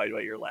horrified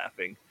by your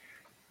laughing.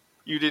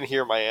 You didn't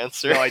hear my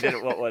answer. No, I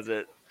didn't. What was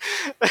it?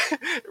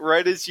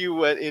 Right as you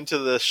went into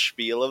the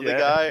spiel of the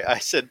guy, I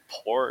said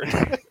porn.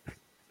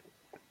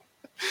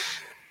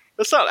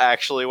 That's not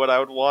actually what I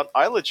would want.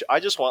 I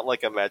just want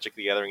like a Magic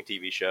the Gathering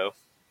TV show,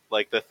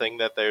 like the thing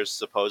that they're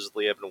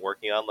supposedly have been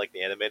working on, like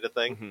the animated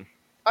thing. Mm-hmm.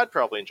 I'd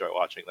probably enjoy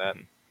watching that.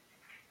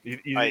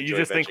 You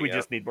just think we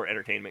just need more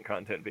entertainment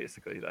content,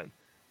 basically, then,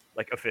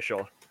 like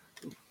official.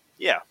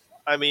 Yeah,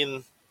 I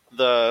mean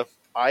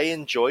I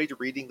enjoyed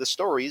reading the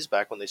stories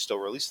back when they still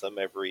released them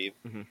every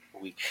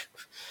week.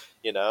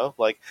 You know,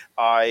 like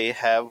I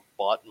have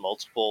bought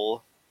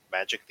multiple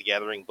Magic the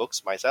Gathering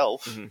books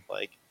myself,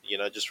 like, you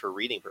know, just for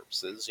reading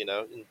purposes, you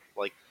know, and,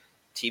 like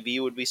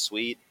TV would be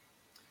sweet.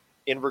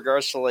 In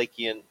regards to like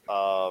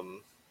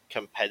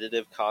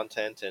competitive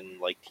content and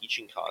like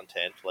teaching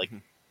content, like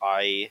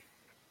I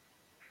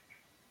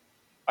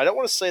don't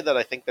want to say that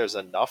I think there's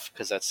enough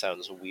because that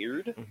sounds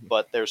weird,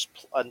 but there's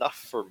enough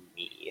for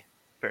me.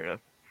 Fair enough.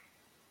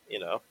 You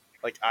know,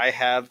 like I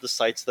have the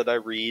sites that I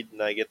read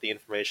and I get the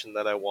information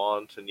that I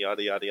want and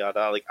yada yada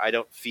yada. Like I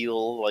don't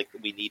feel like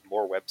we need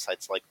more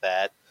websites like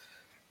that.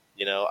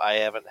 You know,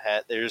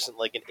 there isn't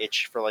like an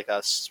itch for like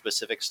a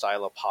specific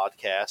style of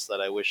podcast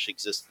that I wish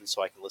existed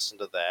so I can listen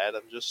to that.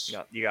 I'm just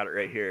no, you got it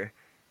right here.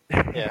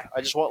 Yeah,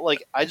 I just want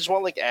like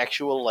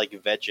actual like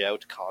veg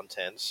out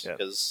content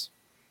because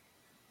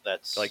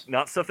that's like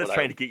not stuff that's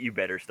trying to get you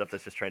better, stuff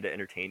that's just trying to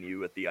entertain you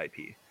with the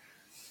IP.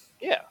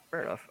 Yeah,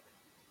 fair enough.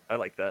 I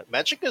like that.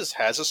 Magic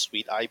has a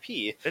sweet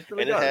IP, it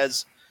really and does. It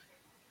has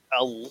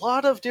a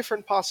lot of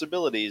different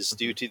possibilities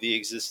due to the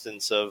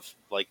existence of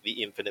like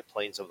the infinite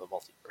planes of the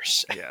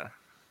multiverse. Yeah.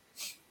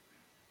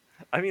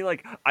 I mean,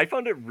 like, I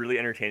found it really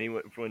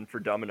entertaining when for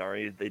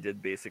Dominari they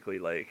did basically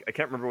like I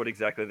can't remember what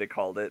exactly they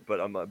called it,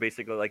 but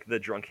basically like the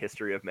drunk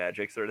history of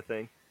Magic sort of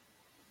thing.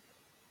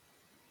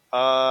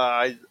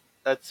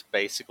 That's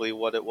basically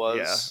what it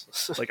was.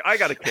 Yeah, like I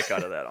got a kick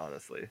out of that,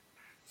 honestly.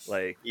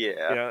 Like,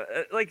 yeah, you know,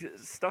 like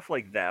stuff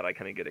like that, I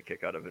kind of get a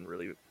kick out of and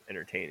really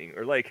entertaining.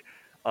 Or like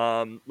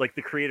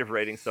the creative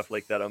writing stuff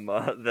like that.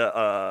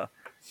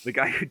 The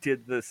guy who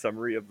did the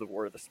summary of the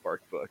War of the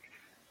Spark book.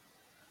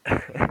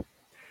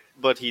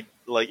 but he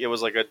like it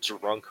was like a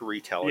drunk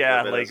retelling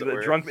Yeah, of it, like as it the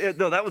were. drunk.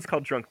 No, that was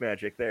called drunk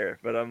magic there.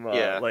 But I'm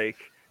Yeah, like,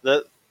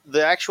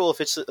 the actual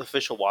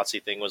official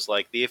WotC thing was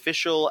like the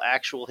official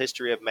actual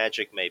history of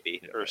magic,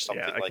 maybe, or yeah,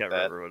 something I like can't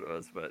that. remember what it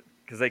was, but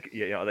because they,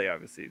 yeah, they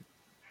obviously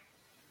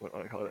what do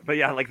I call it? But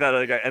yeah, like that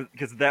other guy, and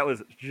because that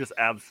was just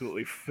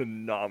absolutely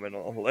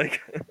phenomenal.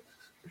 Like,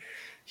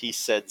 He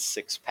said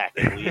six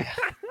packingly.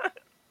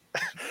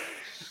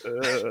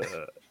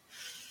 uh,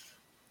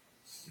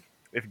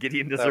 if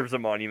Gideon That deserves a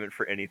monument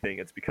for anything,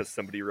 it's because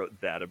somebody wrote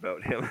that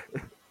about him.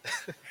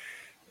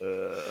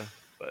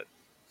 But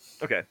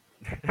okay,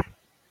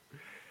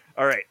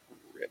 all right,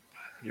 rip.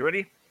 you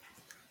ready?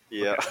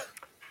 Yeah. Okay,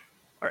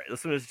 all right.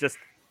 This one is just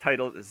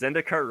titled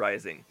Zendikar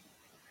Rising.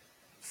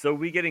 So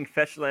we getting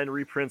fetchland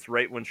reprints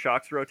right when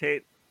shocks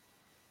rotate?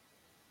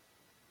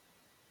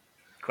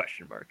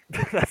 Question mark.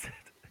 That's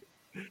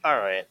All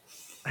right.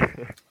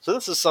 it. So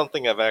this is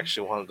something I've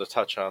actually wanted to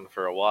touch on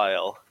for a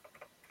while,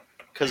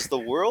 because the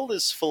world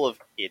is full of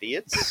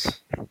idiots,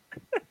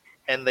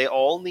 and they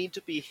all need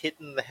to be hit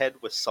in the head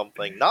with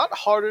something not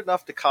hard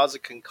enough to cause a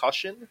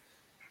concussion,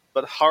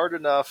 but hard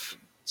enough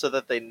so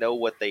that they know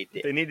what they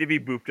They did. need to be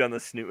booped on the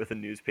snoot with a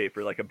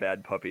newspaper like a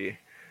bad puppy.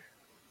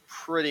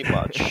 Pretty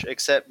much,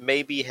 except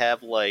maybe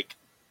have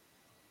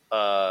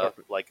Or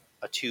like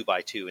a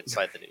 2x2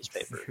 inside the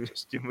newspaper.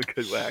 Just give him a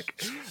good whack.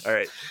 All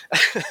right.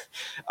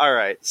 all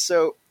right.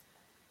 So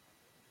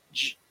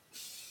j-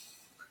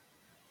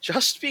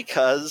 just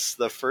because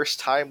the first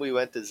time we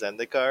went to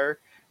Zendikar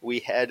we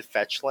had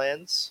fetch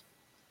lands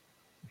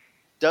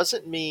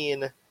doesn't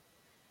mean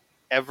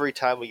every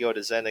time we go to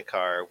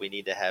Zendikar we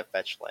need to have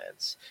fetch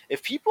lands.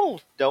 If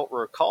people don't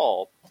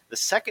recall, the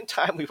second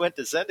time we went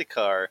to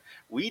Zendikar,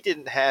 we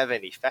didn't have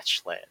any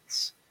fetch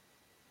lands.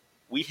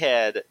 We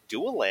had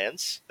dual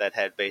lands that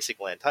had basic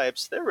land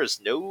types. There was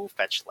no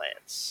fetch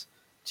lands.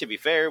 To be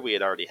fair, we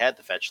had already had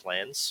the fetch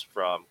lands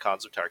from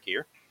Khans of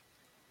Tarkir,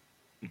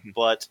 Mhm.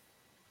 but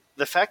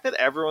the fact that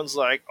everyone's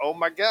like, "Oh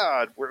my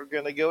god, we're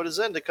gonna go to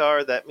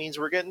Zendikar," that means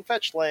we're getting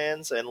fetch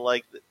lands, and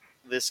like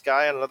this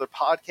guy on another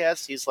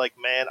podcast, he's like,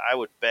 "Man, I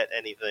would bet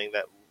anything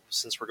that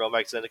since we're going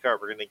back to Zendikar,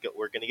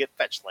 we're gonna get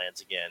fetch lands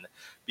again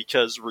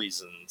because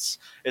reasons."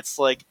 It's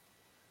like,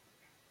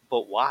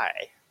 but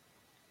why?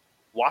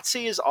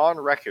 WotC is on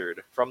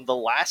record from the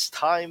last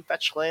time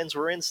fetch lands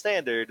were in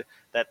Standard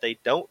that they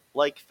don't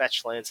like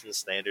fetch lands in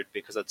Standard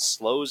because it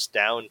slows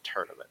down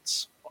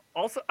tournaments.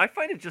 Also, I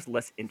find it just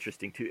less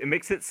interesting too. It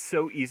makes it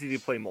so easy to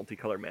play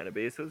multicolor mana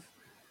bases,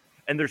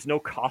 and there's no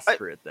cost I,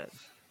 for it then.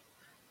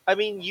 I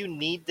mean, you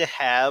need to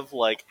have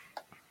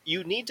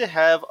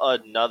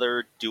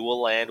another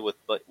dual land with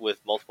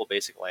multiple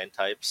basic land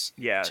types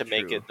Yeah, to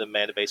make true. it the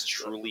mana base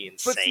truly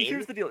But see,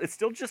 here's insane. the deal. It's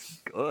still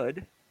just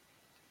good.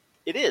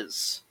 It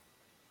is,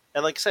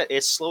 and like I said,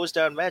 it slows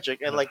down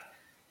Magic, and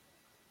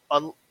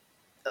un,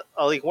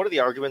 like one of the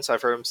arguments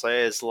I've heard him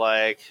say is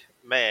like,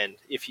 man,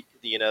 if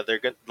they're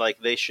going like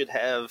they should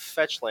have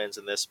fetch lands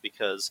in this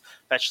because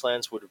fetch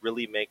lands would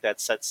really make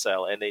that set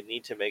sell, and they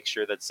need to make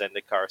sure that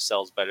Zendikar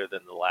sells better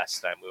than the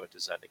last time we went to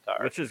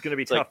Zendikar. Which is going to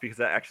be It's like, tough because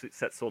that actually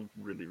set sold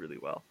really, really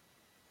well.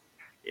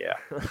 yeah,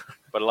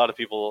 but a lot of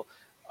people,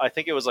 I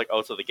think it was like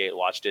Oath of the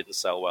Gatewatch didn't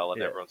sell well,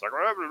 and Yeah. everyone's like,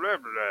 blah, blah, blah,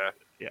 blah.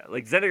 Yeah,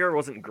 like Zendikar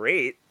wasn't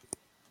great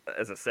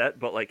as a set,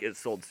 but like it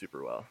sold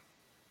super well.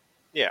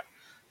 Yeah,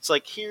 it's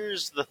like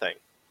here's the thing.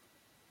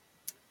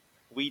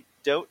 We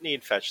don't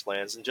need fetch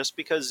lands, and just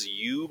because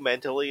you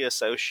mentally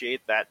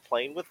associate that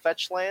plane with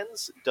fetch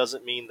lands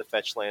doesn't mean the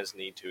fetch lands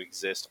need to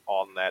exist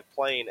on that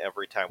plane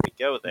every time we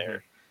go there.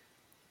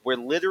 Mm-hmm. We're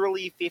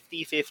literally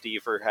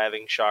 50-50 for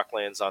having shock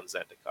lands on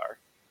Zendikar.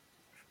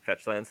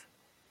 Fetch lands.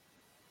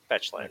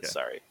 Fetch lands, Okay.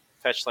 sorry.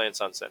 Fetch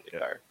lands on Zendikar.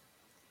 Yeah.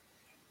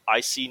 I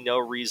see no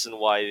reason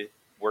why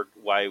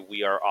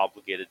we are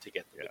obligated to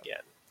get them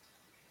again.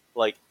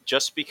 Like,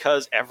 just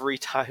because every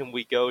time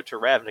we go to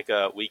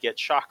Ravnica we get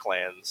shock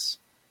lands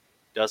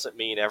doesn't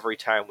mean every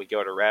time we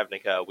go to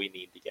Ravnica we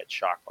need to get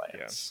shock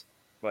lands.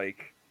 Yeah.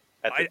 Like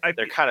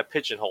They're kind of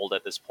pigeonholed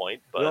at this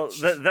point, but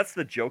well, that's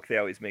the joke they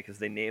always make is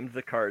they named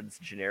the cards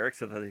generic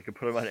so that they could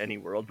put them on any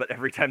world, but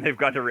every time they've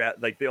gone to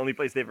like the only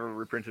place they've ever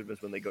reprinted them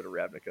is when they go to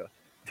Ravnica,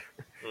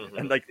 mm-hmm.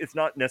 and like it's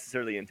not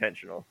necessarily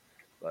intentional,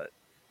 but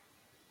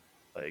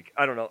like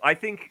I don't know. I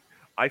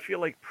feel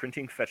like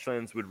printing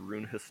fetchlands would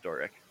ruin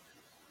historic,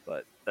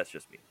 but that's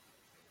just me.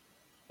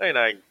 I mean,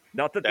 I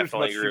Not that there's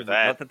definitely much agree to with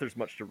that. not that there's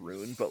much to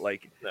ruin, but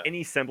like No.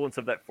 any semblance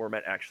of that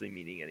format actually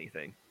meaning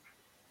anything.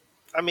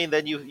 I mean,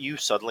 then you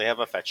suddenly have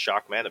a fetch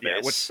shock mana base,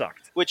 Yeah, which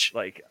sucked. Which,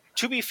 like,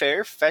 to be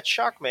fair, fetch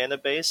shock mana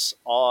base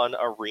on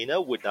Arena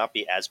would not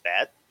be as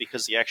bad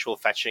because the actual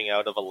fetching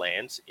out of a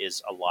land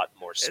is a lot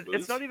more smooth.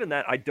 it's not even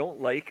that. I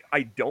don't like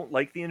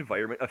the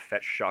environment a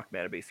fetch shock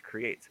mana base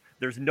creates.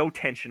 There's no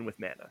tension with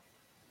mana.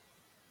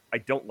 I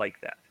don't like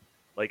that.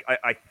 Like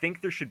I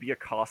think there should be a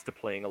cost to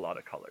playing a lot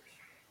of colors.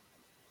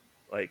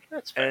 Like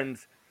That's fair. And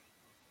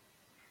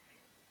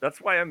that's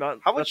why I'm not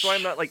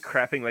like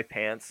crapping my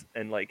pants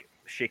and like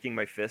shaking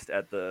my fist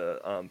at the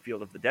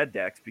Field of the Dead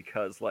decks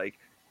because like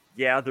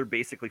yeah, they're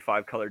basically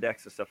 5-color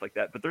decks and stuff like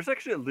that. But there's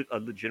actually a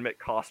legitimate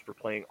cost for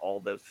playing all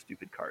those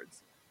stupid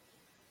cards.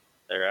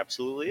 There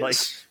absolutely Like,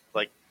 is.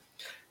 Like,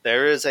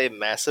 there is a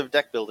massive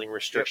deck building yep,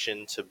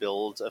 restriction to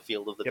build a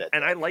Field of the yep. Dead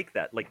And I deck. like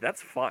that. Like,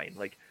 that's fine.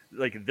 Like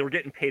they're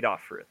getting paid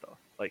off for it though.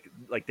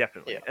 Like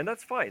definitely, Yeah. and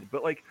that's fine.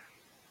 But like,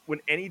 when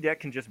any deck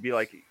can just be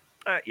like,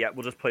 yeah,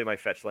 we'll just play my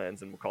fetch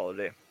lands and we'll call it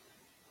a day.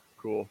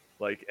 Cool.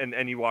 Like,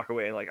 and you walk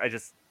away and like, I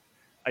just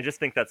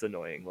think that's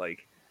annoying.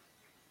 Like,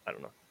 I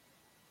don't know.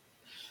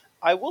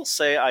 I will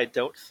say I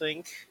don't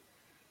think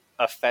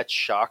a fetch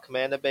shock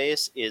mana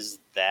base is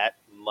that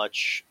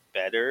much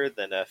better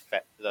than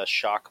the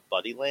shock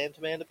buddy land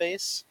mana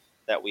base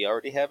that we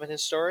already have in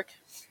historic,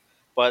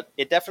 but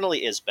it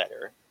definitely is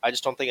better. I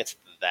just don't think it's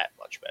that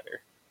much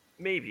better.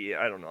 Maybe,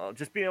 I don't know.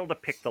 Just being able to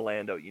pick the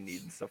land out you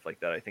need and stuff like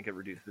that, I think it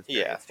reduces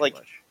Yeah, variance too like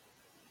much.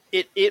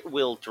 it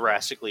will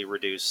drastically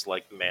reduce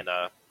like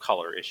mana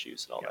color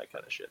issues and all Yeah, that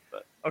kind of shit.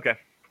 But okay.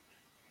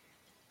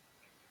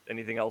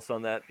 Anything else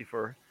on that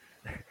before?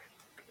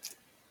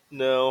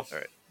 no, All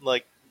right.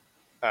 like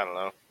I don't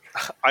know.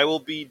 I will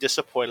be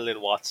disappointed in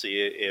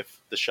Watsy if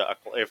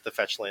the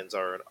fetch lands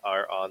are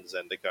on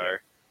Zendikar. Yeah.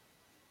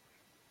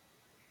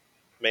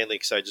 Mainly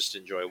because I just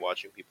enjoy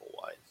watching people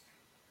whine.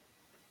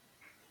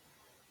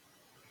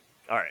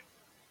 All right.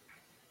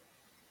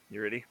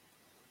 You ready?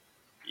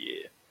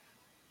 Yeah.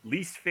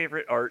 Least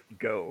favorite art,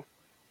 go.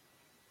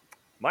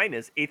 Mine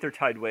is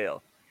Aethertide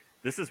Whale.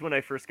 This is when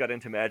I first got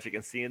into Magic,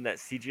 and seeing that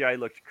CGI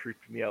looked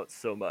creeped me out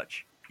so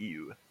much.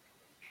 Ew.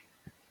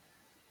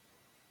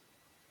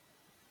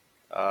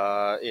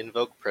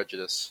 Invoke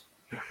prejudice.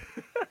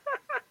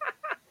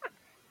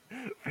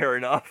 Fair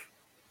enough.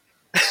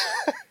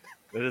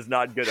 It is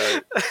not good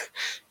art.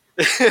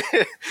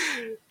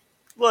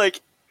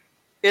 Like,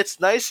 it's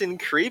nice and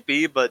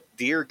creepy, but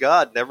dear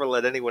God, never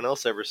let anyone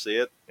else ever see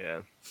it.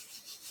 Yeah.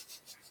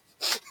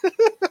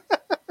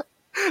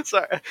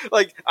 Sorry,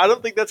 like I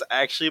don't think that's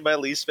actually my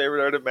least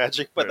favorite art of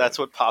Magic, but that's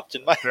what popped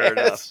in my Fair head.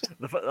 enough.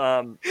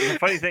 The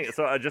funny thing,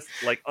 so I just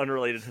like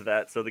unrelated to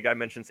that. So the guy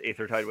mentions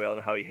Aethertide Whale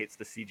and how he hates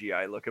the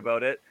CGI look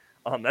about it.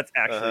 That's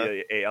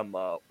actually a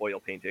oil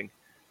painting.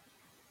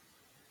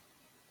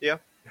 Yeah,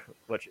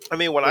 which I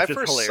mean when I which is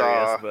first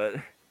hilarious, saw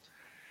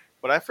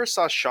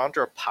but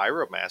Chandra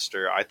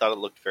Pyromaster, I thought it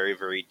looked very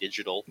very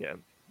digital. yeah,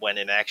 When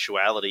in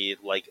actuality,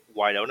 like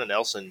Winona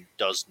Nelson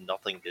does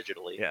nothing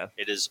digitally. yeah,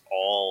 It is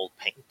all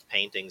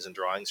paintings and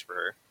drawings for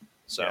her.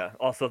 So yeah.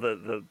 Also,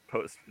 the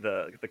post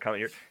the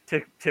comment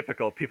here,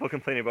 typical people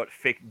complaining about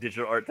fake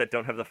digital art that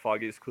don't have the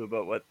foggiest clue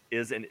about what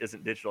is and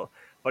isn't digital.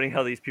 Funny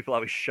how these people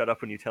always shut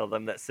up when you tell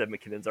them that Seb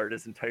McKinnon's art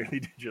is entirely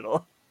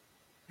digital.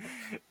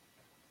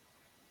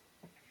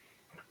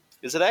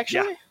 is it Yeah,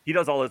 actually? he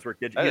does all his work.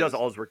 He does Is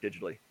all his work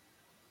digitally.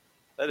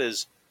 that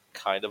is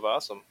kind of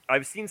awesome.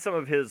 I've seen some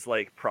of his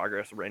like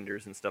progress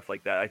renders and stuff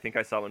like that. I think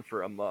I saw one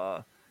for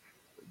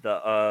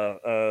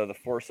the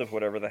force of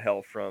whatever the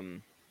hell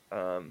from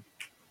um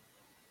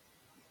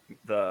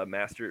the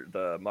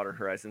Modern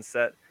Horizons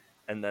set,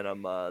 and then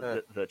Yeah.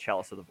 the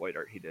Chalice of the Void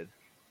art he did.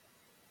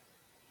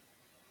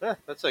 Yeah,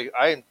 that's like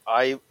I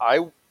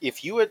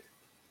if you would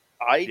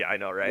I Yeah, I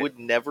know, right? would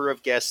never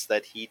have guessed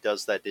that he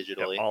does that Yep,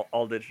 digitally.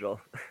 all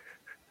digital.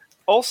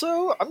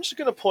 Also, I'm just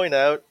going to point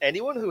out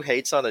anyone who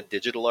hates on a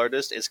digital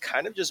artist is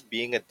kind of just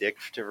being a dick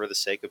for the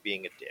sake of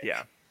being a dick.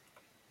 Yeah,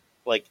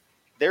 Like,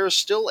 there's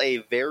still a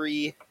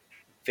very,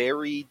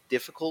 very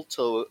difficult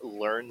to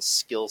learn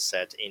skill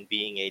set in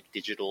being a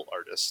digital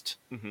artist.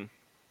 hmm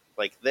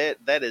Like,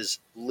 that is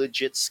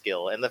legit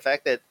skill. And the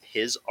fact that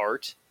his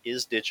art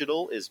is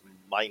digital is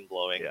mind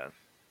blowing. yeah.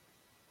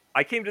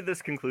 I came to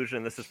this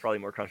conclusion. This is probably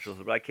more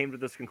controversial, but I came to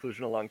this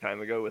conclusion a long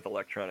time ago with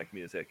electronic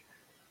music.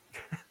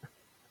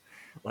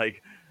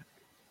 Like,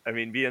 I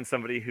mean, being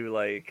somebody who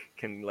like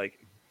can like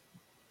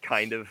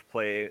kind of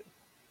play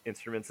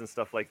instruments and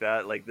stuff like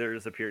that, like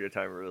there's a period of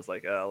time where it was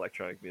like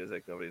electronic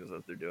music, nobody knows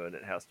what they're doing.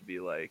 It has to be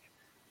like,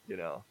 you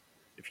know,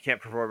 if you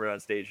can't perform it on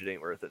stage, it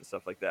ain't worth it and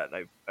stuff like that.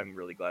 And I'm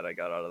really glad I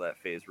got out of that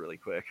phase really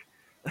quick.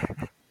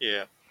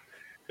 Yeah.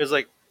 Because,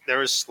 like,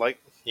 there is, like,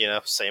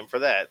 same for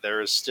that.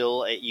 There is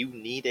still you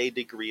need a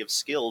degree of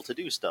skill to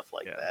do stuff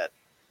like Yeah, that.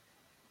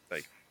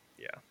 like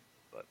yeah,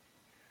 but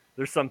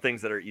there's some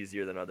things that are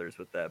easier than others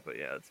with that. But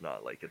yeah, it's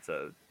not like it's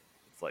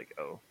like,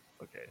 oh,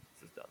 okay,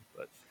 this is done.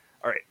 But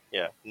all right,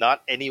 Yeah.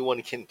 Not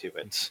anyone can do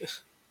it.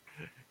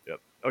 yep,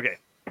 okay,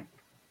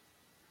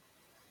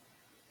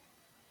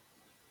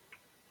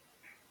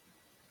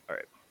 all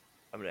right.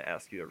 I'm gonna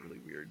ask you a really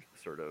weird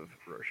sort of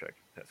Rorschach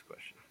test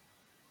question.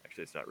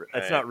 Actually, it's not. It's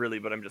Alright. not really,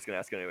 but I'm just gonna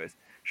ask anyways.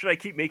 Should I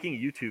keep making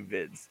YouTube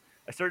vids?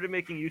 I started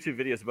making YouTube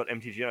videos about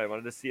MTG, and I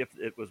wanted to see if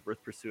it was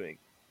worth pursuing.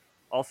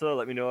 Also,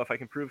 let me know if I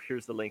can prove.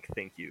 Here's the link.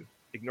 Thank you.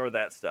 Ignore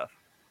that stuff.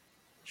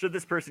 Should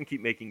this person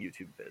keep making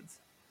YouTube vids?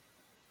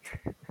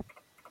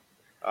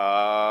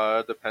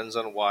 Depends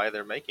on why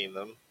they're making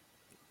them.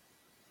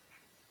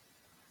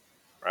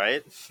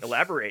 Right?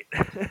 Elaborate.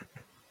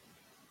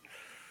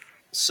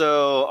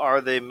 So are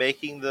they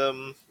making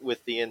them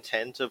with the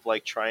intent of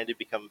like trying to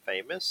become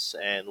famous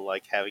and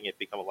like having it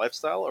become a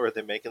lifestyle, or are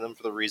they making them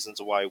for the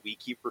reasons why we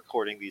keep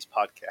recording these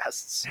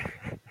podcasts?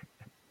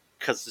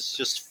 Because it's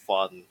just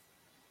fun.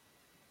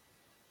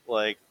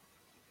 Like,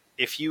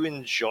 if you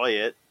enjoy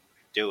it,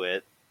 do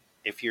it.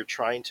 If you're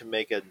trying to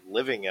make a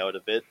living out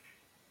of it,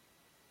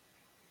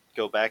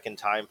 go back in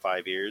time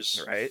 5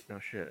 years. Right? No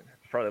shit.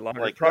 Probably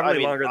longer. Like,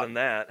 Probably longer than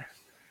that.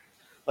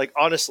 like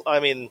honestly, I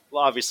mean,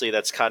 obviously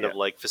that's kind Yeah. of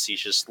like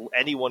facetious.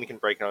 Anyone can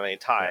break it on any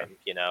time,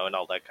 Yeah. and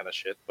all that kind of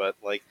shit. But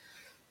like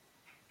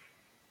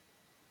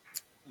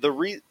the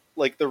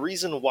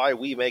reason why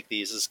we make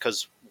these is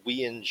because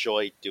we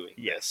enjoy doing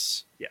Yes.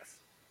 this. Yes.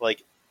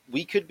 Like,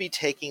 we could be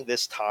taking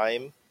this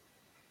time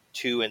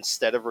to,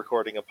 instead of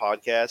recording a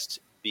podcast,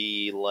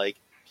 be like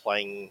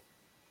playing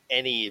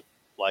any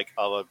like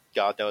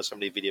God knows how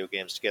many video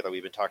games together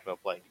we've been talking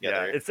about playing Yeah.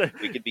 together. It's a.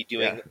 We could be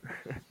Yeah. doing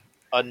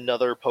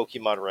another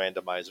Pokemon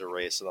randomizer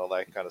race and all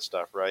that kind of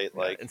stuff, right? Yeah.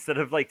 Like, Instead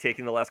of like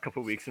taking the last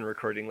couple of weeks and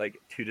recording like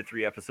 2 to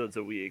 3 episodes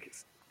a week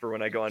for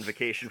when I go on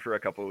vacation for a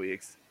couple of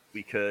weeks,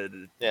 we could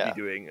be yeah.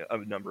 doing a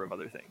number of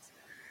other things.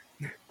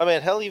 I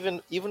mean, hell,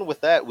 even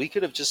with that, we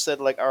could have just said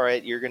like, all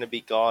right, you're going to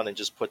be gone, and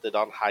just put it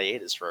on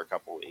hiatus for a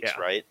couple weeks,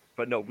 Yeah. right?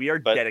 But no, we are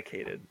But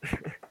dedicated.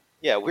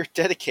 yeah, we're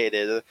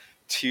dedicated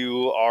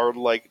to our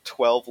like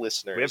 12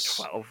 listeners. We have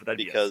 12. That'd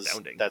be because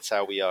astounding. that's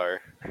how we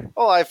are.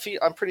 Well,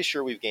 I'm pretty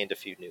sure we've gained a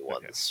few new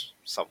ones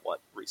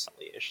somewhat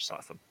recently-ish. So,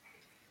 Awesome.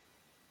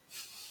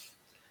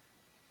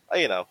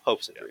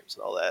 hopes and dreams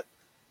and all that.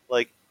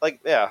 Like,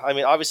 yeah. I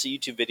mean, obviously,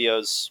 YouTube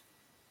videos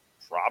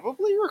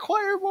probably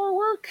require more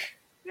work.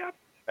 Yeah.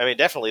 I mean,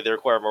 definitely they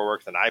require more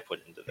work than I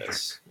put into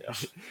this. Yeah.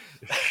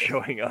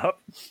 Showing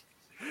up.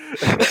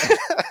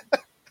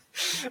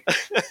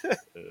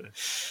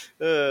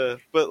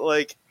 But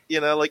like,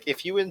 like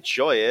if you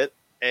enjoy it,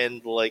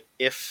 and like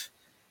if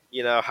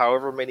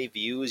however many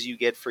views you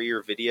get for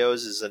your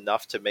videos is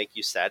enough to make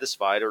you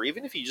satisfied, or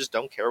even if you just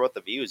don't care about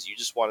the views, you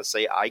just want to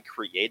say I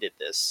created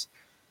this,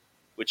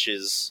 which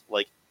is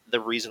like the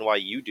reason why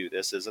you do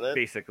this, isn't it?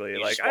 Basically,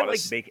 You like just I want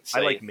like to making. I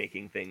say, like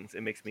making things.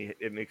 It makes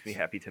me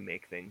happy to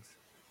make things.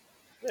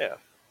 yeah.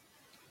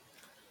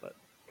 But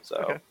So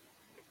okay.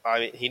 I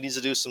mean, he needs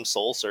to do some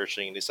soul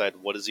searching and decide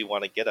what does he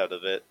want to get out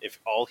of it. If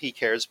all he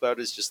cares about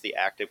is just the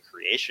act of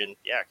creation,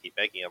 yeah, keep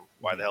making them.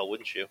 Why the hell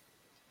wouldn't you?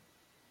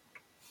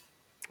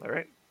 All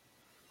right.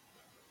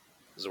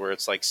 This is where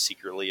it's like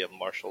secretly a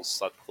Marshall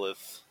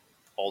Sutcliffe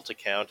alt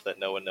account that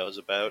no one knows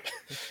about.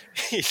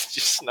 He's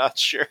just not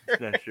sure.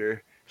 Not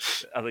sure.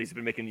 At least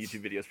been making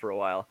YouTube videos for a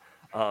while.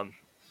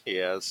 He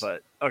has.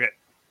 But okay.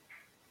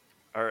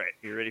 All right.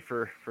 You ready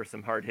for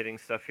some hard hitting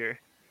stuff here?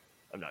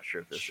 I'm not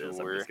sure if this is.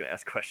 I'm Sure. just gonna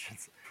ask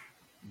questions.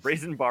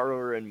 Brazen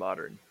Borrower in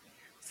Modern.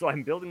 So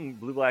I'm building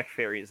blue black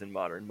fairies in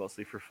Modern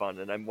mostly for fun,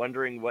 and I'm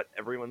wondering what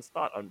everyone's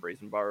thought on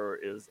Brazen Borrower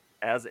is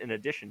as an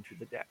addition to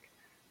the deck.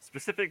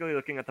 Specifically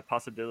looking at the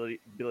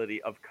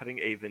possibility of cutting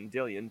a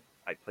Vendilion,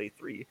 I play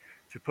 3,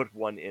 to put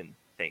 1 in.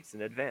 Thanks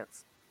in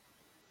advance.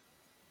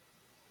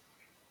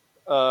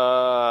 2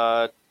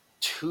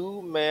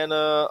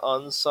 mana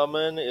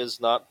unsummon is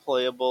not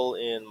playable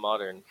in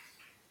Modern.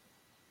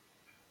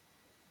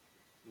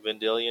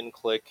 Vendilion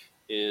Click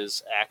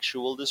is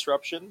actual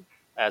disruption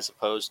as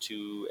opposed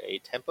to a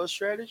tempo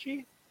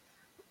strategy,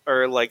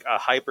 or like a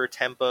hyper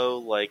tempo,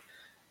 like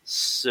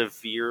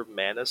severe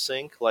mana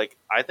sink. Like,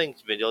 I think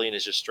Vendilion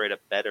is just straight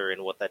up better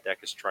in what that deck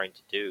is trying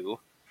to do.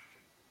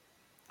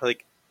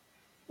 Like,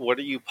 what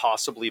are you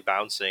possibly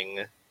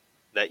bouncing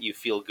that you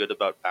feel good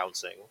about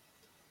bouncing?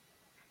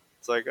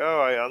 It's like,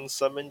 oh, I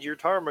unsummoned your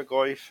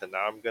Tarmogoyf, and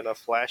now I'm gonna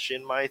flash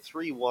in my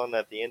 3/1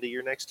 at the end of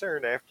your next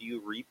turn after you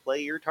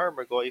replay your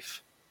Tarmogoyf.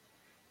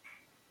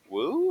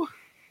 Woo?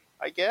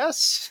 I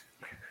guess.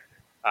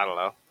 I don't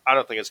know. I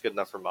don't think it's good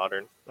enough for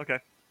Modern. Okay.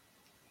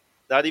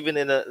 Not even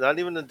in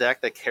a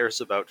deck that cares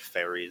about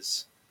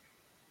fairies.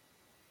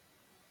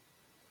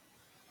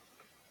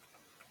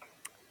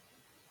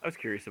 I was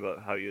curious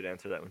about how you'd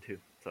answer that one too.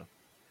 So.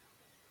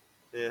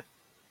 Yeah.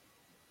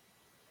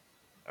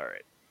 All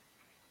right.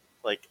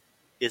 Like,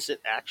 is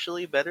it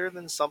actually better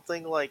than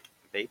something like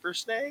Vapor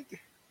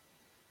Snag?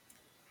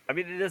 I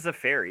mean, it is a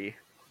fairy,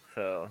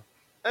 so.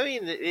 I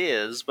mean, it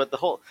is, but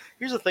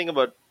here's the thing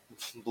about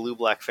blue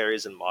black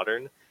fairies in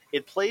Modern.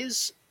 It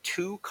plays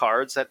 2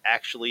 cards that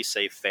actually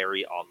say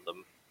fairy on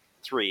them.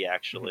 3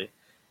 actually.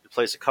 Mm-hmm. It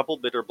plays a couple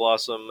Bitter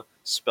Blossom,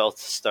 Spelt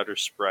Stutter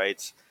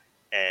Sprites,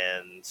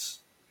 and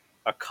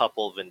a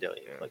couple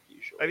Vendilion Click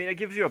usually. I mean, it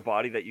gives you a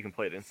body that you can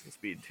play at instant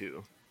speed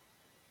too.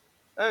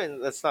 I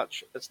mean, it's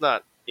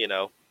not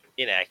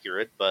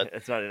inaccurate, but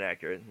It's not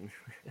inaccurate.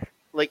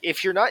 like,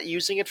 if you're not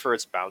using it for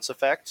its bounce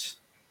effect,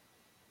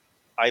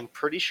 I'm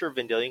pretty sure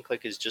Vendilion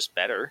Click is just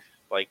better.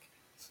 Like,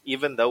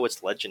 even though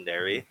it's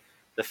legendary,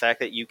 the fact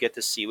that you get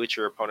to see what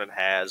your opponent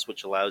has,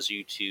 which allows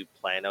you to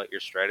plan out your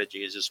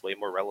strategy, is just way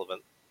more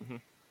relevant.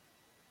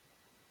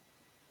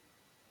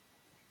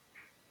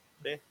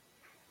 Yeah.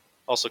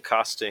 Also,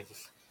 costing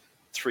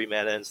 3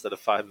 mana instead of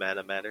 5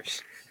 mana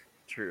matters.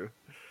 True.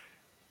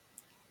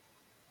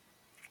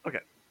 Okay.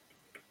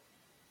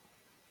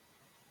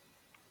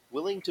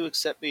 willing to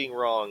accept being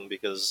wrong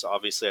because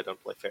obviously I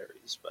don't play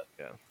fairies, but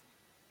Yeah.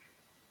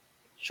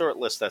 short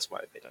list, that's my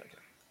opinion. Okay.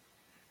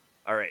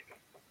 All right,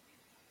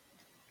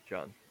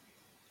 John.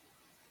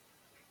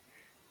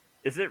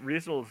 Is it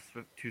reasonable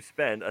to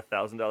spend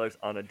 $1,000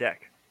 on a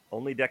deck?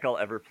 Only deck I'll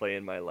ever play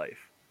in my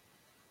life.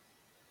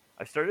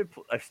 I've started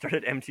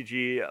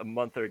MTG a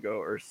month ago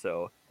or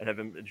so, and have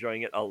been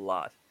enjoying it a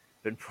lot.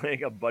 Been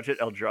playing a budget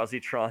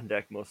Eldrazi Tron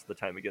deck most of the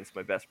time against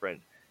my best friend.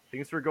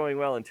 Things were going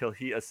well until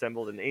he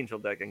assembled an Angel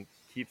deck and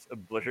keeps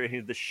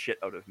obliterating the shit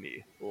out of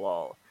me.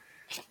 Lol.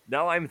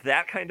 Now I'm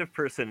that kind of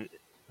person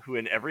who,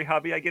 in every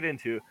hobby I get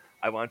into,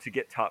 I want to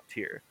get top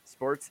tier.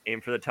 Sports,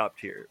 aim for the top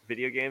tier.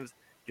 Video games,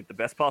 get the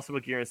best possible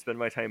gear and spend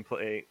my time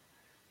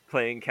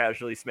playing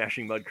casually,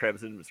 smashing mud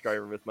crabs and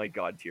Skyrim with my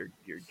god tier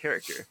geared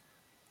character.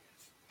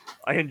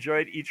 I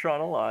enjoyed Etron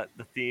a lot,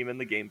 the theme and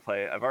the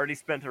gameplay. I've already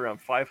spent around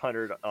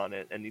 500 on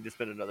it and need to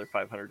spend another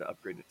 500 to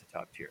upgrade it to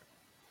top tier.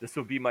 This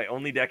will be my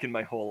only deck in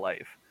my whole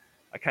life.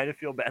 I kind of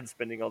feel bad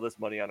spending all this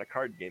money on a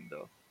card game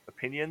though.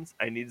 Opinions?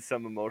 I need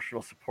some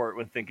emotional support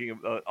when thinking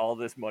about all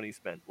this money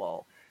spent,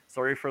 lol.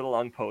 Sorry for the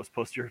long post.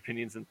 Post your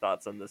opinions and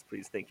thoughts on this,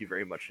 please. Thank you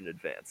very much in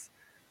advance.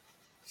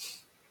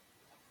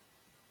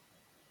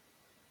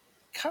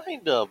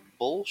 Kind of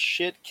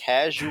bullshit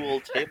casual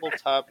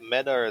tabletop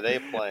meta are they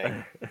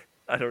playing?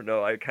 I don't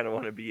know. I kind of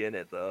want to be in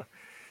it though.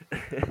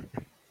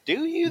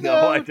 Do you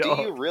No, though? I Do don't.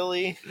 you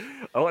really?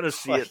 I want to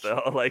see it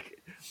though.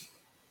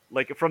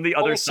 Like from the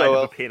other Also, side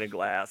of a pane of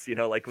glass,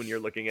 like when you're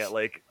looking at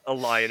like a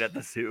lion at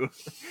the zoo.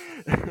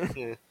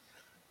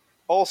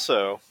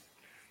 also,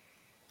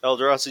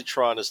 Eldrazi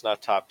Tron is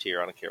not top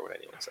tier. I don't care what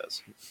anyone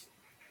says.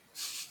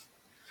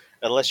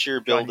 Unless you're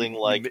John,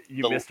 building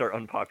you missed our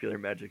unpopular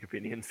Magic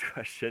opinions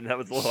question. That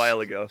was a little while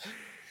ago.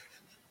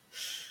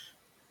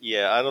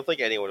 Yeah, I don't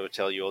think anyone would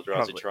tell you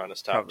Eldrazi Tron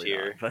is top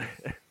tier. Not,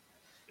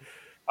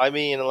 I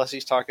mean, unless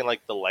he's talking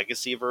like the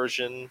Legacy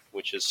version,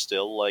 which is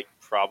still like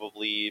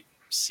probably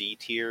C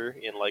tier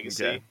in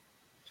Legacy. Okay.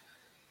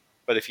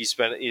 But if he's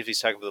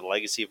talking about the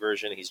Legacy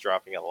version, he's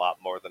dropping a lot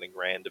more than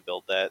 $1,000 to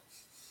build that.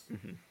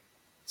 Mm-hmm.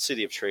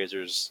 City of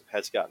Treasures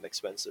has gotten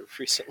expensive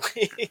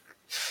recently.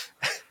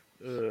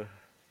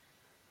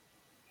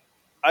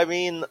 I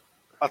mean,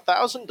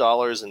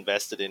 $1,000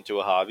 invested into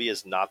a hobby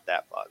is not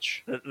that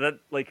much. That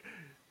like,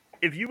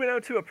 if you went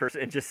out to a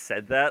person and just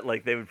said that,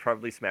 like, they would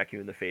probably smack you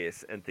in the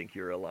face and think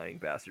you're a lying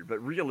bastard.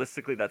 But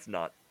realistically, that's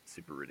not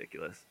super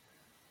ridiculous.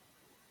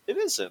 It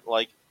isn't.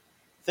 Like,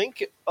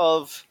 think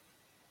of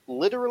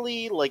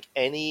literally like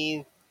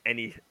any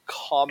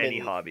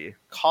common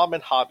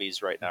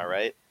hobbies right now,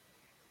 right?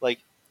 Like,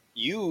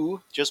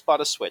 you just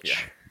bought a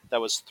Switch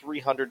that was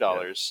 $300.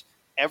 Yeah.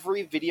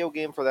 Every video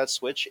game for that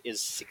Switch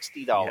is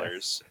 $60.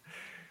 Yes.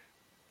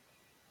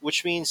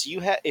 Which means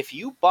if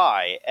you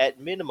buy at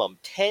minimum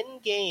 10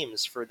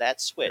 games for that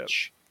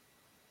Switch,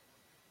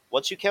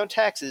 once you count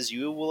taxes,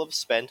 you will have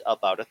spent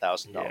about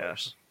 $1,000.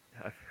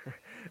 Yeah.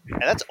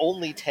 And that's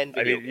only 10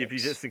 video games. If you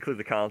just include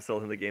the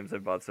console and the games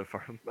I've bought so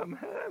far, I'm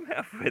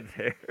halfway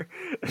there.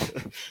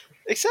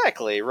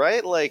 Exactly,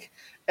 right?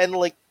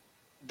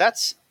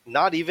 That's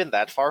not even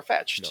that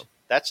far-fetched. No.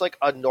 That's like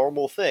a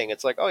normal thing.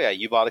 It's like, oh yeah,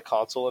 you bought a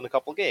console and a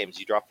couple games,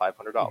 you drop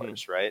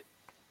 $500, right?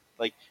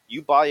 Like,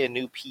 you buy a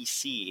new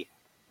PC,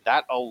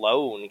 that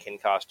alone can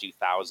cost you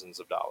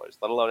thousands of dollars,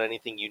 let alone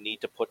anything you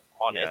need to put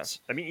on it.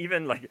 I mean,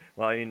 even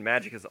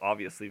Magic is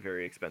obviously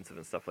very expensive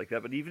and stuff like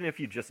that, but even if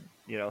you just,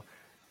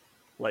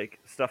 like,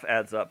 stuff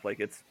adds up, like,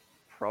 it's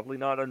probably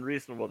not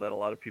unreasonable that a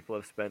lot of people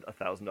have spent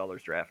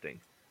 $1,000 drafting.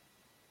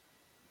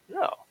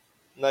 No.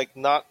 Like,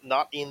 not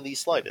in the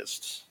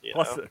slightest.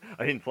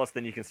 Plus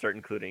then you can start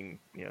including,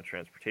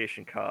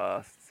 transportation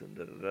costs and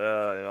and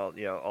all,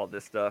 all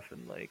this stuff,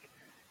 and like,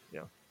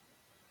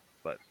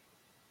 but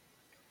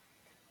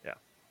yeah.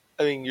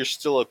 I mean, you're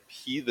still a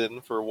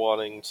heathen for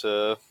wanting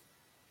to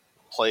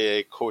play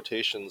a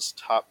quotations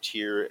top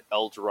tier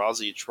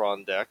Eldrazi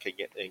Tron deck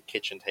and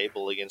kitchen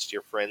table against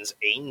your friend's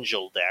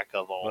Angel deck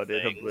of all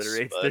things. It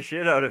obliterates the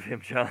shit out of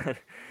him, John.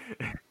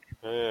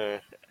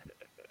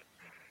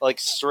 Like,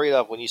 straight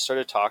up, when you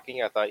started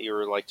talking, I thought you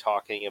were like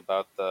talking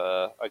about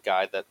a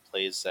guy that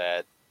plays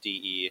at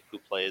DE who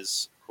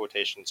plays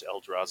quotations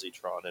Eldrazi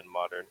Tron in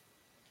Modern.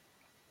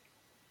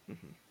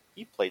 Mm-hmm.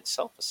 He played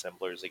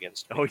self-assemblers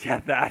against me. Oh yeah,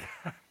 that.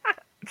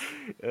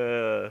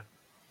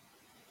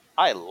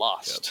 I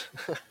lost.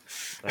 Yep.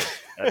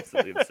 That's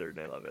absolutely absurd,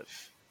 and I love it.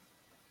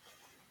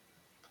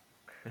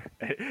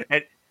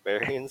 And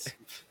variance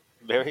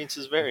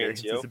is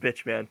variance, yo. It's a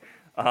bitch, man.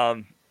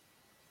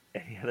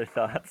 Any other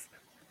thoughts?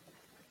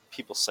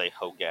 People say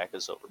Hogak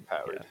is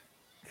overpowered.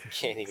 Yeah.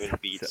 Can't even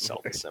beat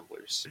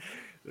self-assemblers.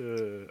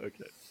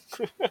 Okay.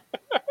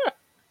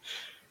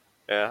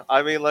 Yeah,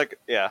 I mean, like,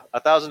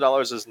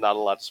 $1,000 is not a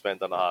lot to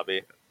spend on a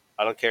hobby.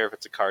 I don't care if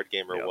it's a card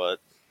game or what.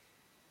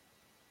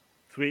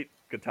 Sweet,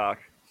 good talk.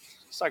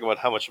 Let's talk about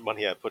how much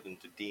money I put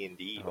into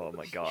D&D. Oh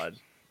my god.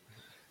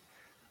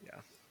 Yeah.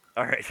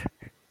 All right.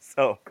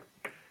 So,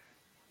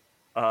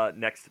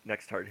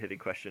 next hard-hitting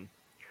question: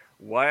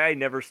 why I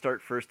never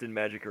start first in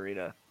Magic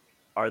Arena?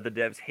 Are the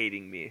devs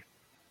hating me?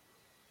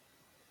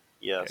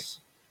 Yes.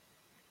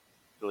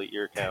 Delete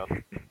your account.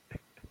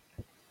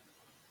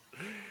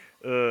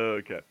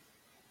 Okay.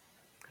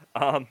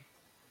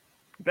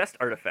 Best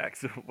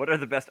artifacts. What are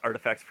the best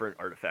artifacts for an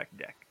artifact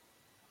deck?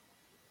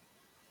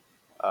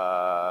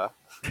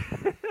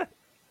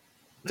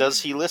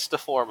 Does he list a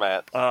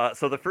format?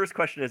 So the first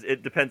question is,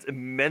 it depends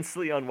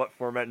immensely on what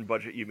format and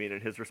budget you mean,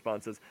 and his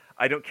response is,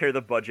 I don't care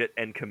the budget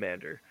and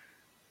commander.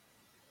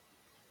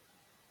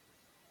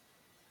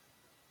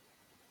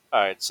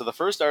 Alright, so the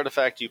first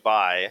artifact you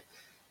buy,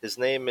 his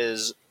name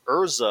is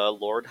Urza,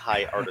 Lord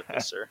High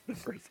Artificer. The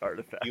first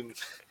artifact. You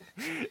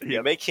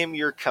Yep. make him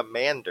your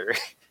commander.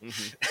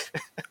 Mhm.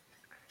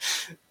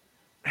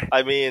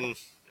 I mean,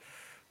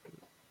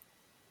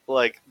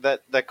 like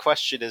that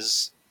question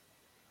is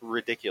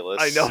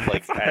ridiculous. I know.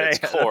 Like at its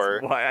core,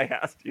 That's why I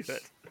asked you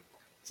that.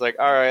 it's like,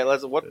 all right,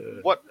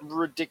 what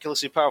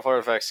ridiculously powerful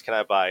artifacts can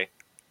I buy?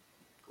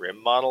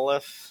 Grim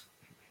Monolith,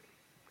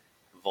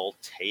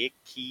 Voltaic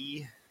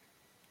Key.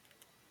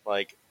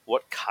 Like,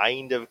 what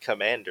kind of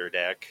commander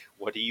deck?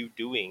 What are you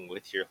doing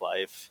with your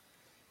life?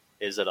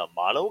 Is it a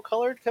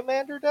mono-colored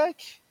commander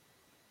deck?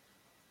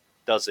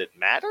 Does it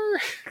matter?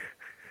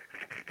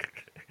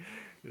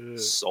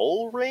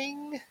 Soul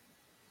Ring?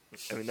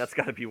 I mean, that's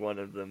got to be one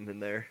of them in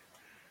there.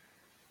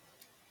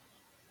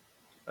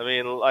 I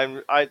mean,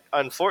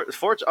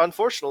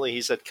 unfortunately,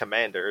 he said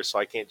commander, so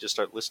I can't just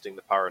start listing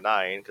the Power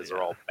 9 because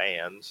they're all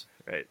banned.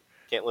 Right.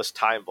 Can't list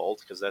Time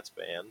Bolt because that's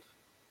banned.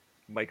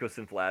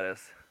 Mycosynth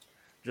Lattice.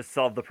 Just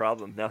solve the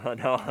problem. Now all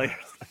your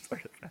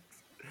artifacts.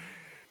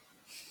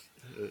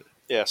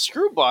 Yeah,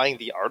 screw buying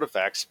the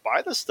artifacts.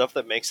 Buy the stuff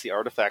that makes the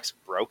artifacts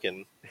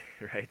broken.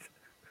 Right.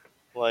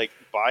 Like,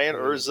 buy an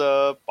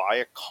Urza, buy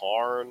a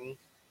Karn,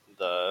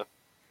 the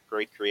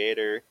Great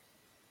Creator.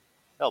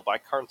 Hell, buy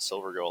Karn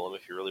Silver Golem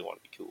if you really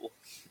want to be cool.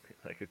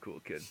 Like a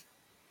cool kid.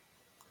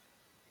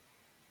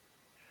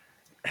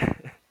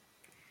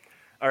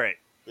 All right.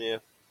 Yeah.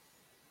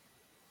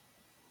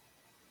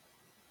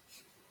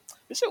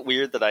 Is it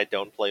weird that I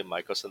don't play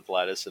Mycosynth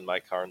Lattice in my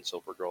Karn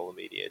Silver Golem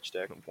EDH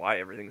deck? Why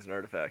everything's an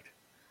artifact?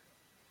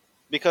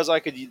 Because I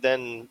could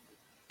then...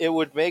 It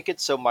would make it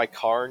so my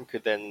Karn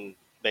could then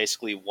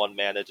basically 1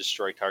 mana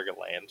destroy target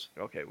land.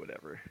 Okay,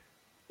 whatever.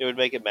 It would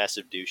make it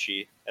massive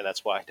douchey, and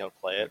that's why I don't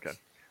play it. Okay.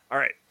 All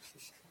right.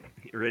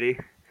 You ready?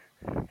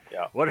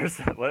 Yeah. What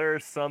are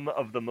some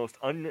of the most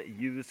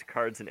unused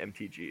cards in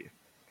MTG?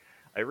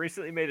 I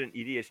recently made an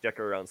EDH deck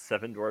around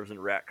 7 Dwarves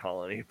and Rat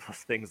Colony,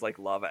 plus things like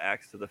Lava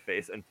Axe to the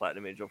Face and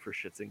Platinum Angel for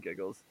shits and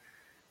giggles.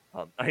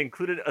 I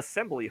included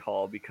Assembly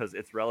Hall because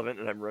it's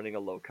relevant and I'm running a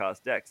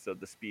low-cost deck, so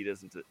the speed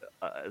isn't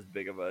as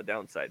big of a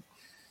downside.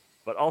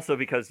 But also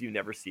because you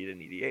never see it in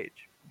EDH.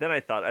 Then I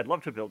thought I'd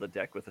love to build a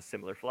deck with a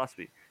similar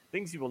philosophy.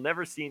 Things you will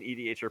never see in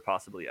EDH or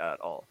possibly at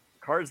all.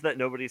 Cards that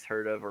nobody's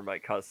heard of or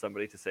might cause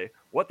somebody to say,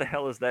 what the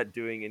hell is that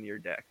doing in your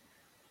deck?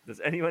 Does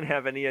anyone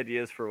have any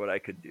ideas for what I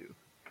could do?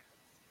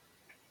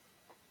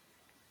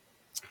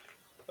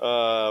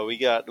 We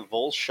got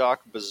Volshock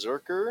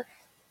Berserker,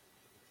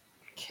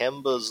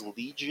 Kemba's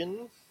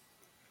Legion,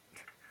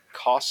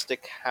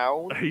 Caustic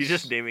Hound. Are you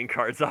just naming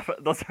cards off?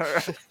 Those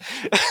are...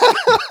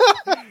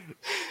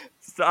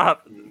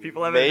 Stop.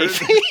 People haven't heard.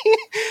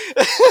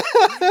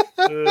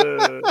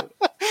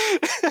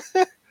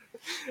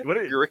 What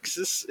are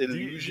Grixis do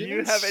Illusionist?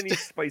 you have any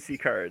spicy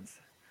cards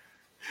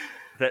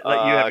that you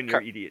have in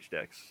your EDH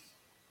decks?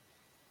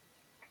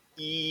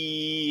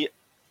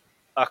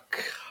 A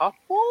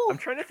couple? I'm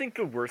trying to think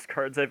the worst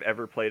cards I've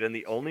ever played, and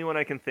the only one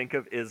I can think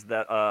of is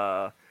that.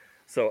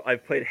 So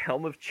I've played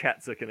Helm of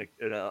Chatzuk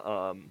in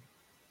a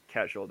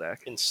casual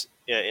deck. In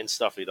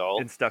Stuffy Doll.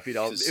 In Stuffy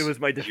Doll, it was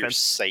my defense.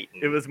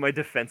 Satan. It was my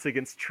defense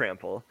against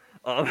Trample.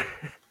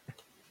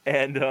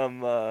 And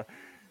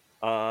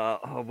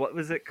what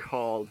was it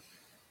called?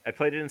 I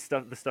played it in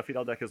the Stuffy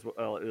Doll deck as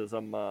well. It was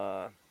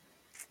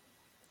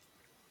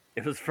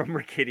it was from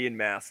Mercadian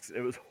Masks. It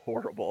was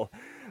horrible.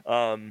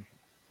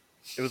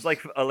 It was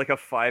like a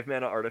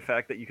 5-mana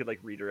artifact that you could like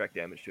redirect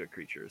damage to a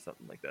creature or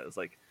something like that. It was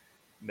like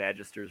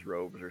Magister's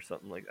Robes or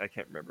something like. I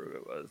can't remember what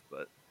it was,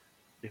 but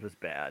it was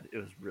bad. It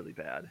was really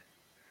bad.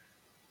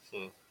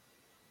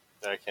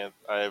 I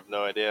have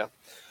no idea.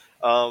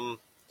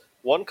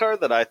 One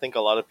card that I think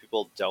a lot of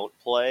people don't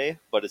play,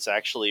 but it's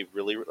actually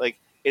really like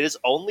it is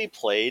only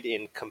played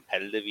in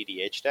competitive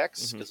EDH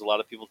decks because a lot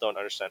of people don't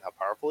understand how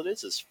powerful it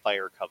is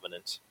Fire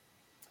Covenant.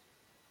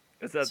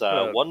 Is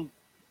that one?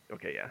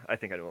 Okay, yeah, I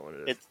think I know what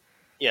it is.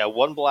 Yeah,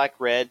 1 black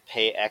red,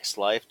 pay X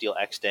life, deal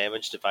X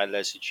damage, divided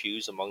as you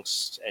choose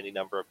amongst any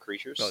number of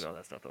creatures. Oh no,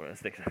 that's not the one I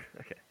was thinking of.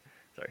 Okay,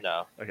 sorry.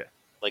 No. Okay.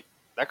 Like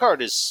that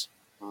card is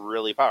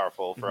really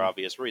powerful for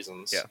obvious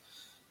reasons. Yeah.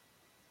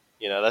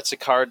 You know, that's a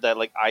card that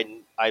like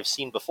I've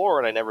seen before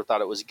and I never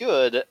thought it was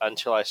good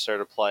until I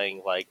started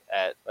playing like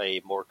at a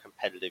more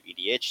competitive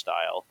EDH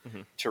style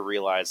to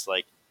realize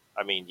like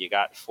I mean, you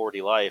got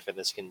 40 life and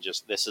this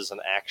is an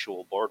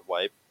actual board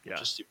wipe,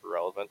 which is super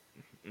relevant.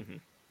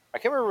 I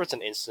can't remember if it's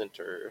an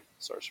instant or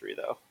sorcery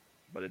though.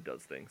 But it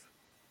does things.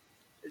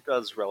 It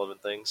does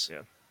relevant things.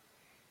 Yeah.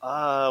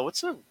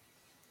 What's a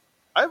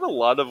I have a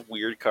lot of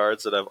weird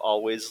cards that I've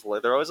always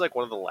they're always like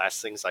one of the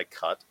last things I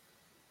cut.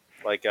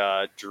 Like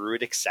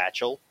Druidic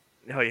Satchel.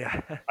 Oh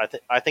yeah.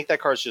 I think that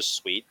card's just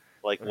sweet.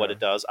 Like what Uh-huh. it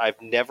does.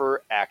 I've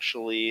never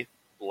actually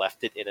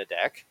left it in a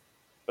deck,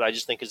 but I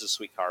just think it's a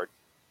sweet card.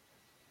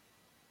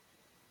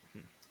 Hmm.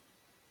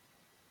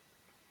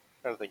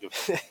 I don't think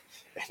of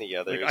any Like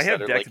I others that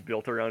have are decks like.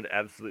 built around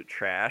absolute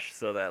trash,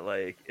 so that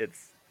like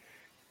it's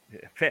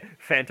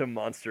Phantom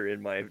Monster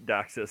in my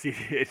Doxos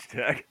EDH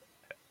deck.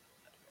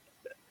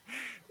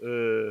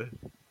 Uh,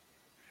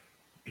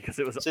 because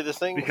it was See the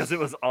thing. because it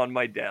was on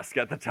my desk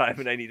at the time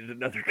and I needed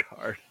another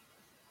card.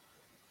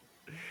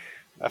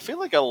 I feel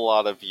like a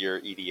lot of your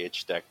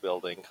EDH deck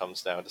building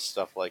comes down to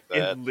stuff like It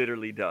that.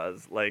 literally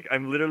does. Like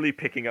I'm literally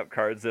picking up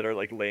cards that are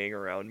like laying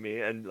around me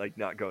and like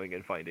not going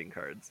and finding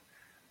cards.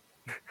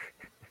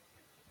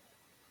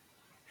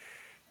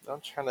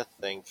 I'm trying to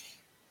think.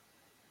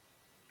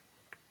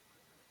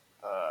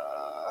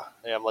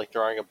 Yeah, I'm like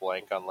drawing a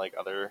blank on like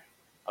other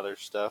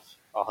stuff.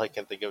 All I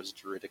can think of is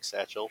Druidic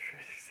Satchel.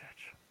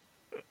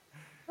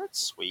 That's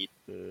sweet.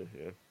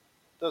 Yeah.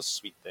 Does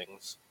sweet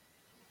things.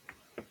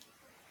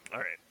 All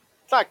right.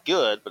 It's not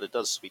good, but it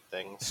does sweet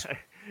things.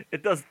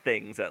 It does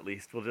things at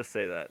least. We'll just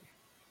say that.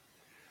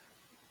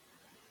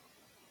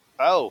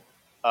 Oh,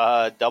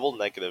 double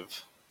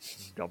negative.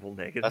 Double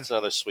That's negative.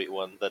 another sweet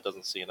one that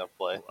doesn't see enough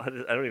play. I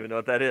don't even know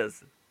what that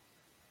is.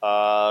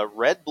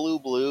 Red, blue,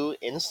 blue,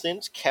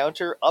 instant,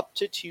 counter up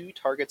to 2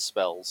 target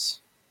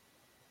spells.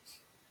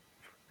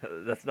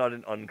 That's not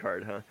an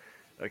uncard, huh?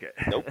 Okay.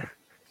 Nope.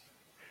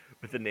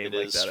 With a name It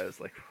like is. that, I was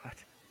like, what?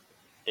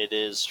 It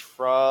is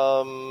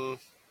from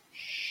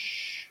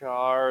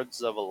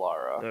Shards of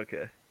Alara,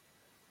 Okay.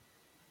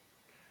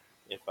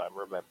 if I'm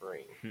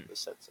remembering the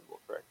set symbol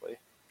correctly.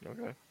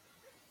 Okay.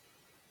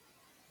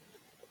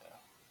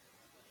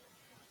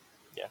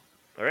 Yeah.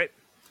 All right.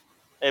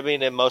 I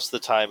mean, and most of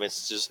the time,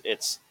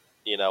 it's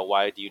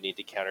why do you need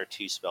to counter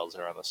 2 spells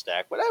that are on the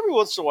stack? But every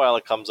once in a while,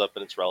 it comes up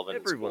and it's relevant.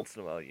 Every It's cool. once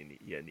in a while, you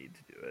need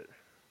to do it.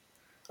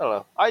 I don't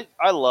know.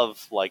 I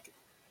love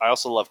I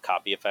also love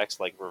copy effects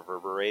like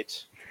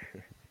Reverberate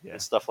Yeah.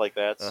 and stuff like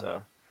that. Uh-huh.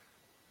 So,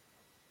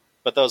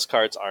 but those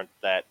cards aren't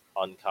that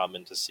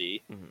uncommon to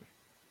see. Mm-hmm.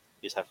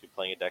 You just have to be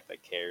playing a deck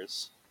that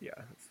cares. Yeah.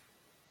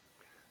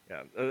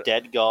 Yeah.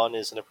 Dead Gone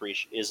isn't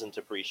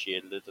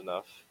appreciated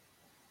enough.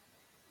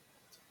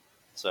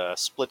 It's a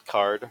split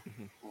card,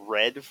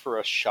 red for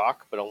a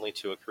shock, but only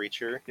to a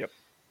creature. Yep.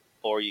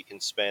 Or you can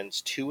spend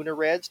 2 in a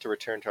red to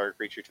return target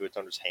creature to its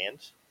owner's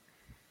hand.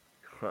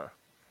 Huh.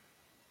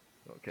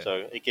 Okay.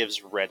 So it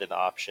gives red an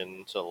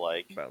option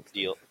to Bounce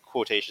deal things.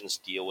 quotations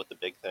deal with the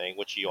big thing,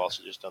 which you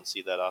also just don't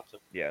see that often.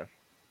 Yeah.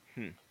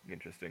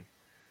 Interesting.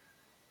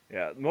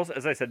 Yeah.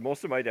 As I said,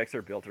 most of my decks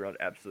are built around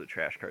absolute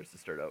trash cards to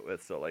start out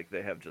with, so like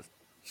they have just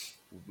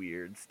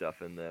weird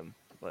stuff in them.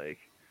 Like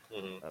I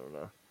don't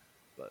know,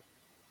 but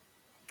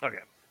okay.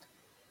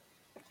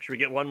 Should we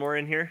get one more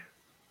in here?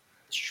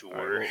 Sure.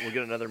 All right, we'll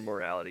get another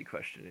morality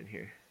question in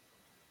here.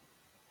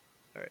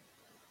 All right.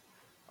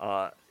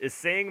 Is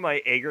saying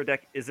my aggro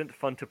deck isn't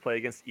fun to play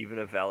against even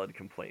a valid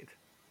complaint?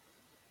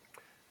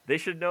 They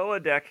should know a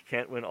deck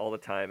can't win all the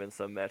time, and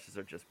some matches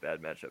are just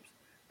bad matchups.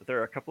 But there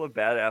are a couple of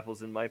bad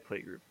apples in my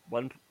playgroup.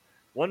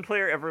 One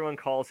player, everyone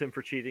calls him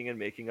for cheating and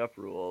making up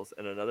rules,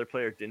 and another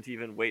player didn't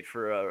even wait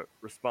for a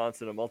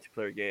response in a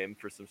multiplayer game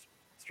for some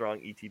strong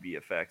ETB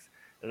effects.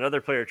 And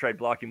another player tried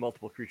blocking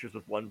multiple creatures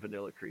with one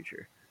vanilla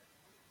creature.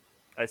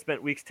 I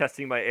spent weeks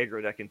testing my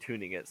aggro deck and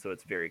tuning it, so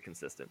it's very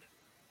consistent.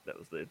 That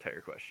was the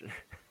entire question.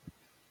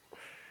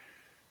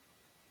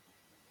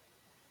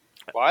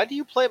 Why do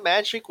you play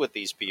Magic with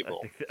these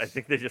people? I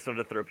think they just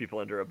wanted to throw people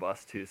under a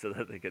bus too, so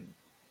that they could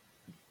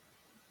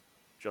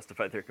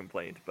justify their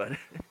complaint. But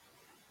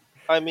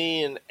I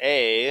mean,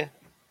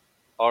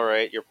 all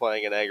right, you're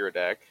playing an aggro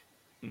deck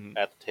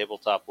at the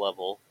tabletop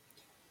level.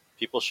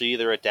 People should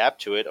either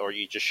adapt to it, or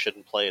you just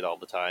shouldn't play it all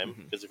the time.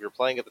 Because if you're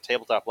playing at the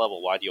tabletop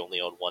level, why do you only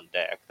own one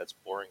deck? That's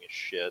boring as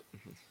shit.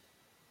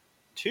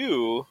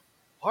 2,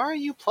 why are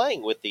you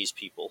playing with these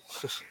people?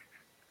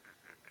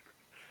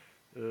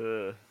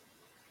 I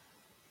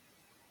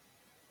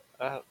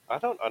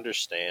don't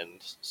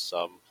understand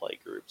some play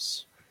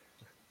groups.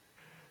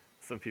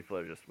 Some people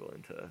are just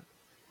willing to,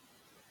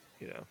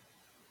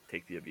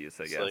 take the abuse,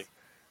 I It's guess. like,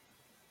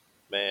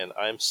 man,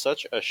 I'm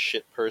such a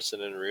shit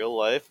person in real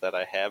life that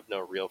I have no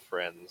real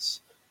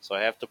friends. So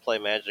I have to play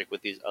Magic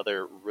with these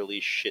other really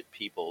shit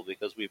people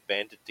because we've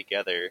banded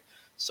together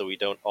so we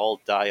don't all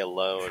die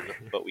alone,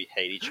 but we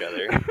hate each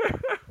other.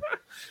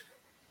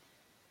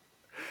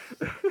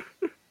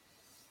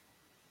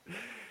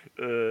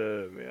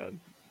 Man.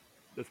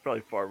 That's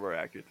probably far more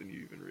accurate than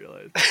you even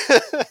realize.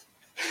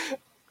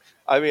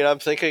 I mean, I'm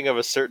thinking of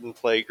a certain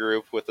play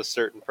group with a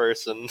certain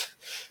person,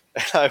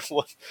 and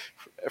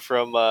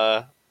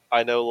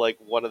I know like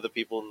one of the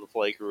people in the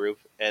play group,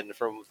 and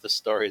from the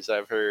stories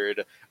I've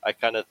heard, I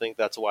kind of think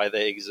that's why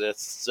they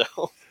exist. So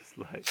It's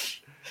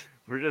like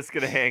we're just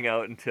gonna hang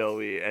out until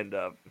we end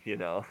up, dead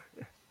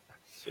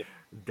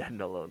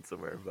and alone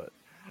somewhere. But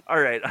All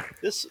right.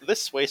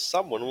 This way,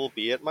 someone will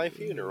be at my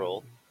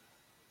funeral.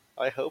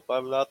 I hope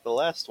I'm not the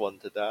last one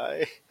to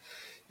die.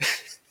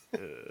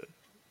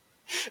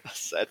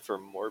 Sad for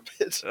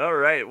morbid. All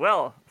right.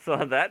 Well, so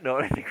on that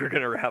note, I think we're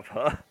gonna wrap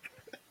up.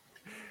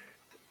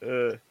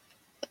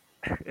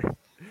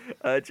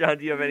 John,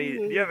 do you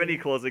have any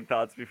closing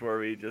thoughts before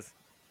we just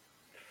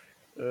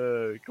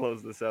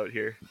close this out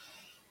here?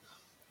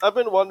 I've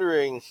been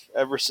wondering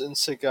ever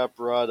since it got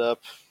brought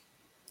up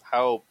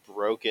how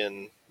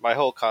broken my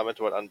whole comment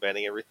about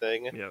unbanning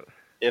everything. Yeah.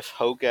 If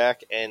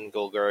Hogak and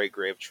Golgari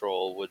Grave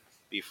Troll would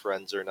be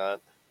friends or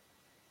not.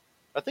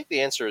 I think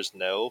the answer is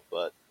no,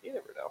 but you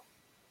never know.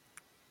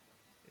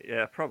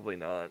 Yeah, probably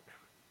not.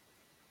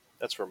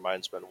 That's where my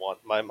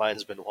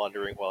mind's been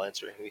wandering while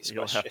answering these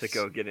You'll questions. have to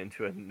go get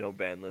into a no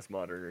ban list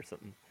modern or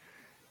something.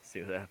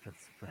 See what happens.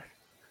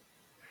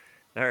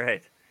 All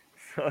right.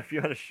 So if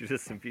you want to shoot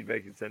us some feedback,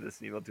 you can send us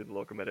an email to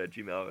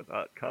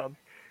thelocalmeta@gmail.com.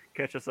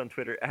 Catch us on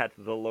Twitter at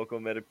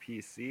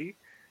thelocalmetapc.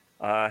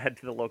 Head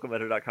to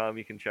thelocalmeta.com.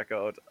 You can check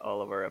out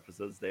all of our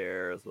episodes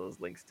there, as well as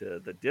links to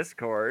the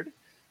Discord.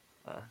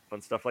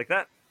 Fun stuff like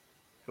that.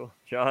 Cool.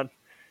 John,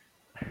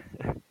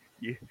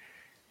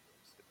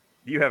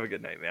 you have a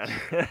good night, man.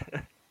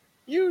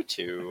 You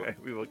too.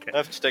 Right, we will I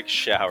have to take a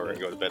shower and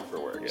go to bed for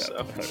work. Yeah. So.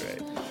 All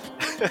right.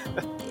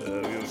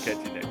 We will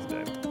catch you next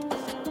time.